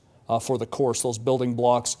outcomes for the course, those building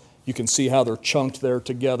blocks. You can see how they're chunked there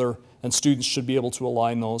together, and students should be able to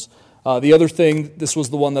align those. The other thing, this was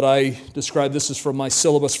the one that I described. This is from my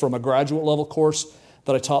syllabus from a graduate level course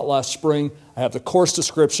that I taught last spring. I have the course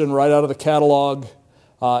description right out of the catalog,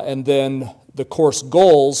 and then the course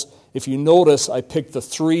goals. If you notice, I picked the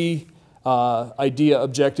 3 idea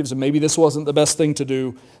objectives, and maybe this wasn't the best thing to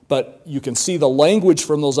do, but you can see the language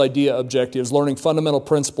from those idea objectives, learning fundamental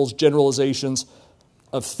principles, generalizations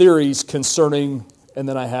of theories concerning, and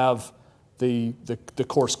then I have the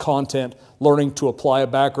course content, learning to apply a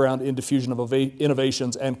background in diffusion of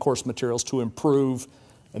innovations and course materials to improve,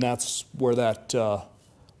 and that's where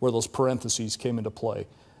where those parentheses came into play.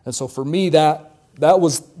 And so for me, that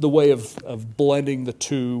was the way of blending the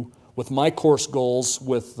two with my course goals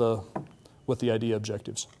with the idea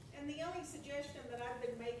objectives. And the only suggestion that I've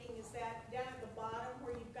been making is that down at the bottom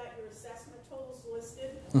where you've got your assessment tools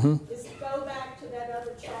listed, is go back to that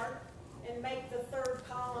other chart and make the 3rd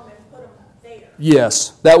column and put them there. Yes,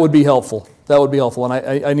 that would be helpful. And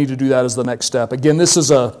I need to do that as the next step. Again, this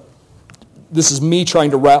is me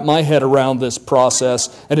trying to wrap my head around this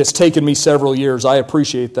process, and it's taken me several years. I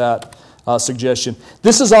appreciate that suggestion.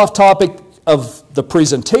 This is off topic of the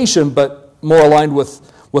presentation, but more aligned with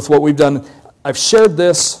what we've done. I've shared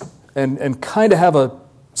this and kind of have a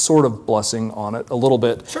sort of blessing on it a little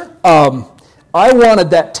bit. Sure. I wanted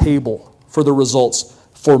that table for the results,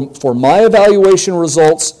 for my evaluation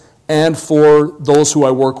results and for those who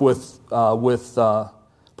I work with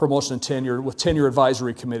promotion and tenure, with tenure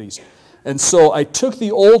advisory committees. And so I took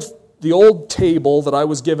the old table that I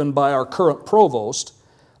was given by our current provost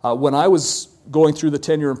when I was going through the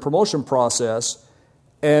tenure and promotion process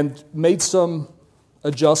and made some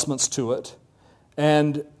adjustments to it.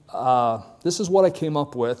 And this is what I came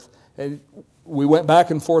up with. And we went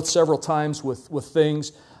back and forth several times with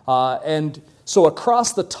things. And so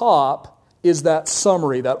across the top is that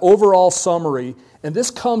summary, that overall summary. And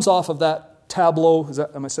this comes off of that Tableau,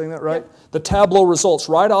 am I saying that right? Yep. The Tableau results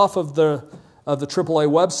right off of the AAA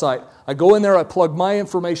website. I go in there, I plug my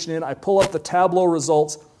information in, I pull up the Tableau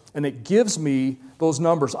results, and it gives me those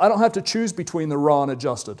numbers. I don't have to choose between the raw and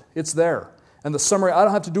adjusted. It's there. And the summary, I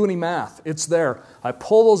don't have to do any math. It's there. I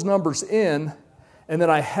pull those numbers in, and then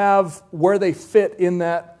I have where they fit in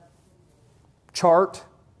that chart,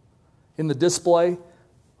 in the display,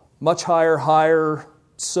 much higher, higher,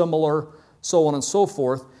 similar, so on and so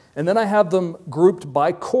forth. And then I have them grouped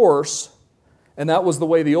by course, and that was the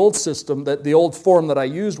way the old system, that the old form that I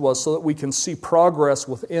used was, so that we can see progress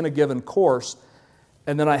within a given course.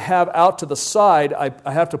 And then I have out to the side,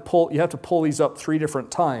 you have to pull these up 3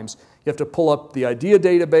 different times. You have to pull up the idea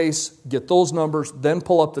database, get those numbers, then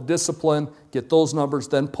pull up the discipline, get those numbers,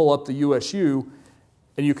 then pull up the USU,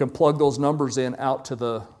 and you can plug those numbers in out to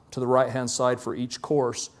the right-hand side for each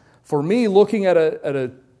course. For me, looking at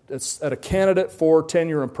a candidate for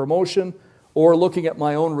tenure and promotion, or looking at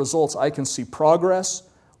my own results, I can see progress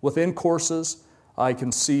within courses. I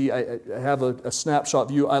can see, I have a snapshot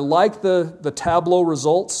view. I like the Tableau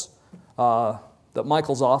results that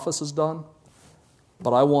Michael's office has done,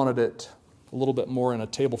 but I wanted it a little bit more in a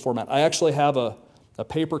table format. I actually have a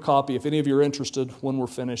paper copy. If any of you are interested, when we're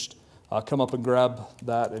finished, come up and grab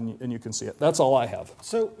that, and you can see it. That's all I have.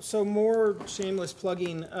 So more shameless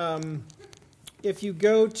plugging. If you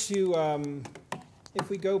go to, if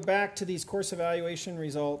we go back to these course evaluation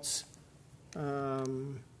results,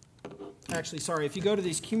 actually, sorry, if you go to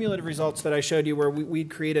these cumulative results that I showed you where we'd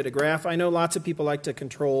created a graph, I know lots of people like to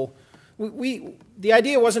control. The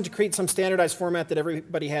idea wasn't to create some standardized format that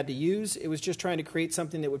everybody had to use. It was just trying to create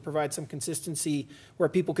something that would provide some consistency where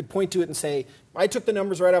people could point to it and say, I took the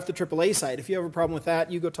numbers right off the AAA site. If you have a problem with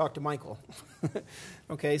that, you go talk to Michael.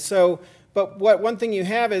 Okay, so, but one thing you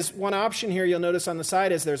have is one option here you'll notice on the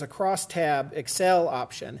side is there's a cross-tab Excel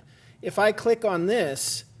option. If I click on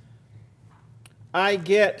this, I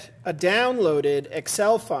get a downloaded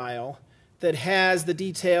Excel file that has the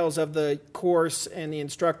details of the course and the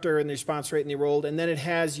instructor and the response rate and the enrolled, and then it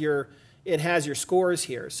has your scores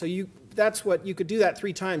here. So that's what you could do that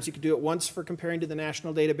 3 times. You could do it once for comparing to the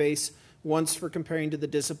national database, once for comparing to the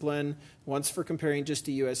discipline, once for comparing just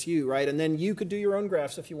to USU, right? And then you could do your own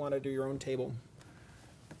graphs if you want to do your own table.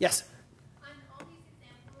 Yes? On all these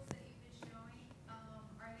examples that you've been showing,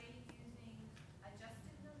 are they using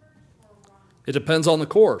adjusted numbers or wrong? It depends on the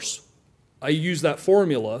course. I use that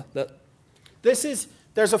formula that.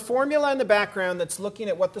 There's a formula in the background that's looking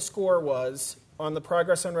at what the score was on the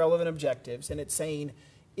progress on relevant objectives, and it's saying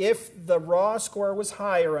if the raw score was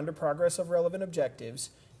higher under progress of relevant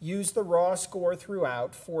objectives, use the raw score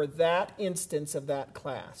throughout for that instance of that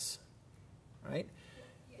class, right?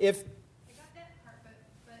 Yeah, If I got that part, but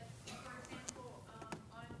for example, on the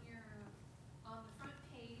front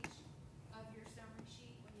page of your summary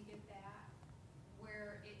sheet, when you get that,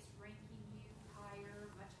 where it's ranking you higher,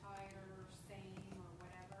 much higher, same, or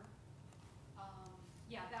whatever,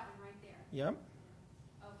 yeah, that one right there. Yep.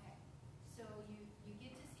 Okay, so you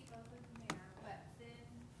get to see both of them there, but then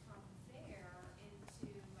from there into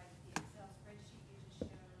like the Excel spreadsheet you just showed.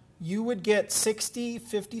 You would get 60,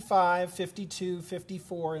 55, 52,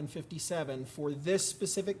 54, and 57 for this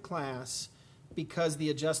specific class because the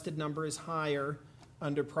adjusted number is higher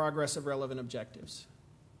under progress of relevant objectives.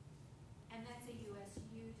 And that's a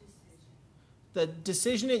USU decision. The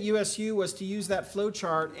decision at USU was to use that flow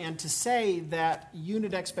chart and to say that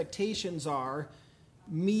unit expectations are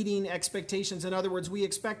meeting expectations. In other words, we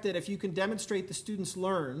expect that if you can demonstrate the students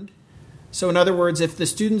learned, so in other words, if the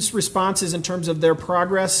students' responses in terms of their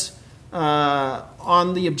progress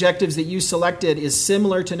on the objectives that you selected is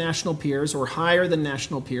similar to national peers or higher than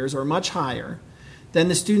national peers or much higher, then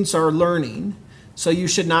the students are learning. So you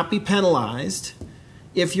should not be penalized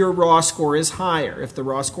if your raw score is higher. If the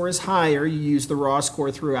raw score is higher, you use the raw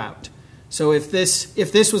score throughout. So if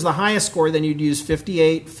this was the highest score, then you'd use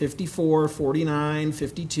 58, 54, 49,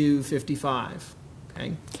 52, 55.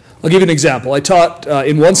 Okay? I'll give you an example. I taught,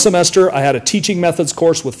 in one semester, I had a teaching methods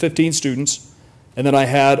course with 15 students, and then I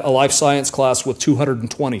had a life science class with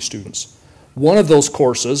 220 students. One of those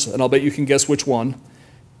courses, and I'll bet you can guess which one,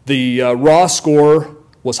 the raw score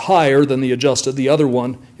was higher than the adjusted. The other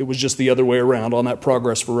one, it was just the other way around on that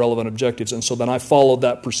progress for relevant objectives. And so then I followed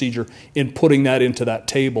that procedure in putting that into that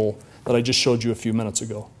table that I just showed you a few minutes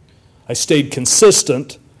ago. I stayed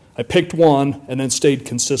consistent. I picked one and then stayed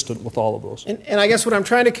consistent with all of those. And I guess what I'm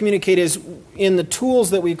trying to communicate is in the tools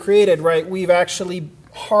that we created, right, we've actually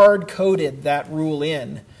hard-coded that rule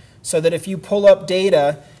in so that if you pull up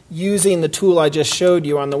data using the tool I just showed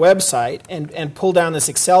you on the website and pull down this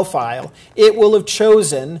Excel file, it will have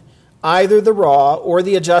chosen either the raw or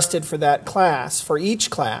the adjusted for that class, for each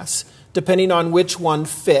class, depending on which one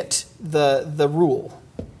fit the rule.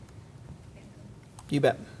 You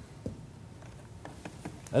bet.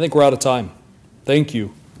 I think we're out of time. Thank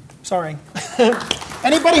you. Sorry.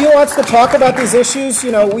 Anybody who wants to talk about these issues,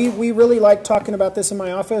 we really like talking about this in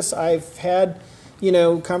my office. I've had,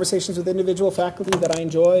 conversations with individual faculty that I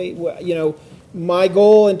enjoy. my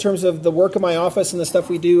goal in terms of the work of my office and the stuff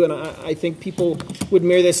we do, and I think people would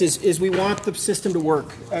mirror this, is we want the system to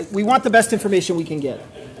work. We want the best information we can get,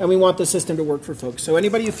 and we want the system to work for folks. So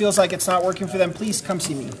anybody who feels like it's not working for them, please come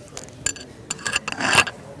see me.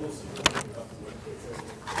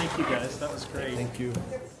 Thank you, guys. That was great. Thank you.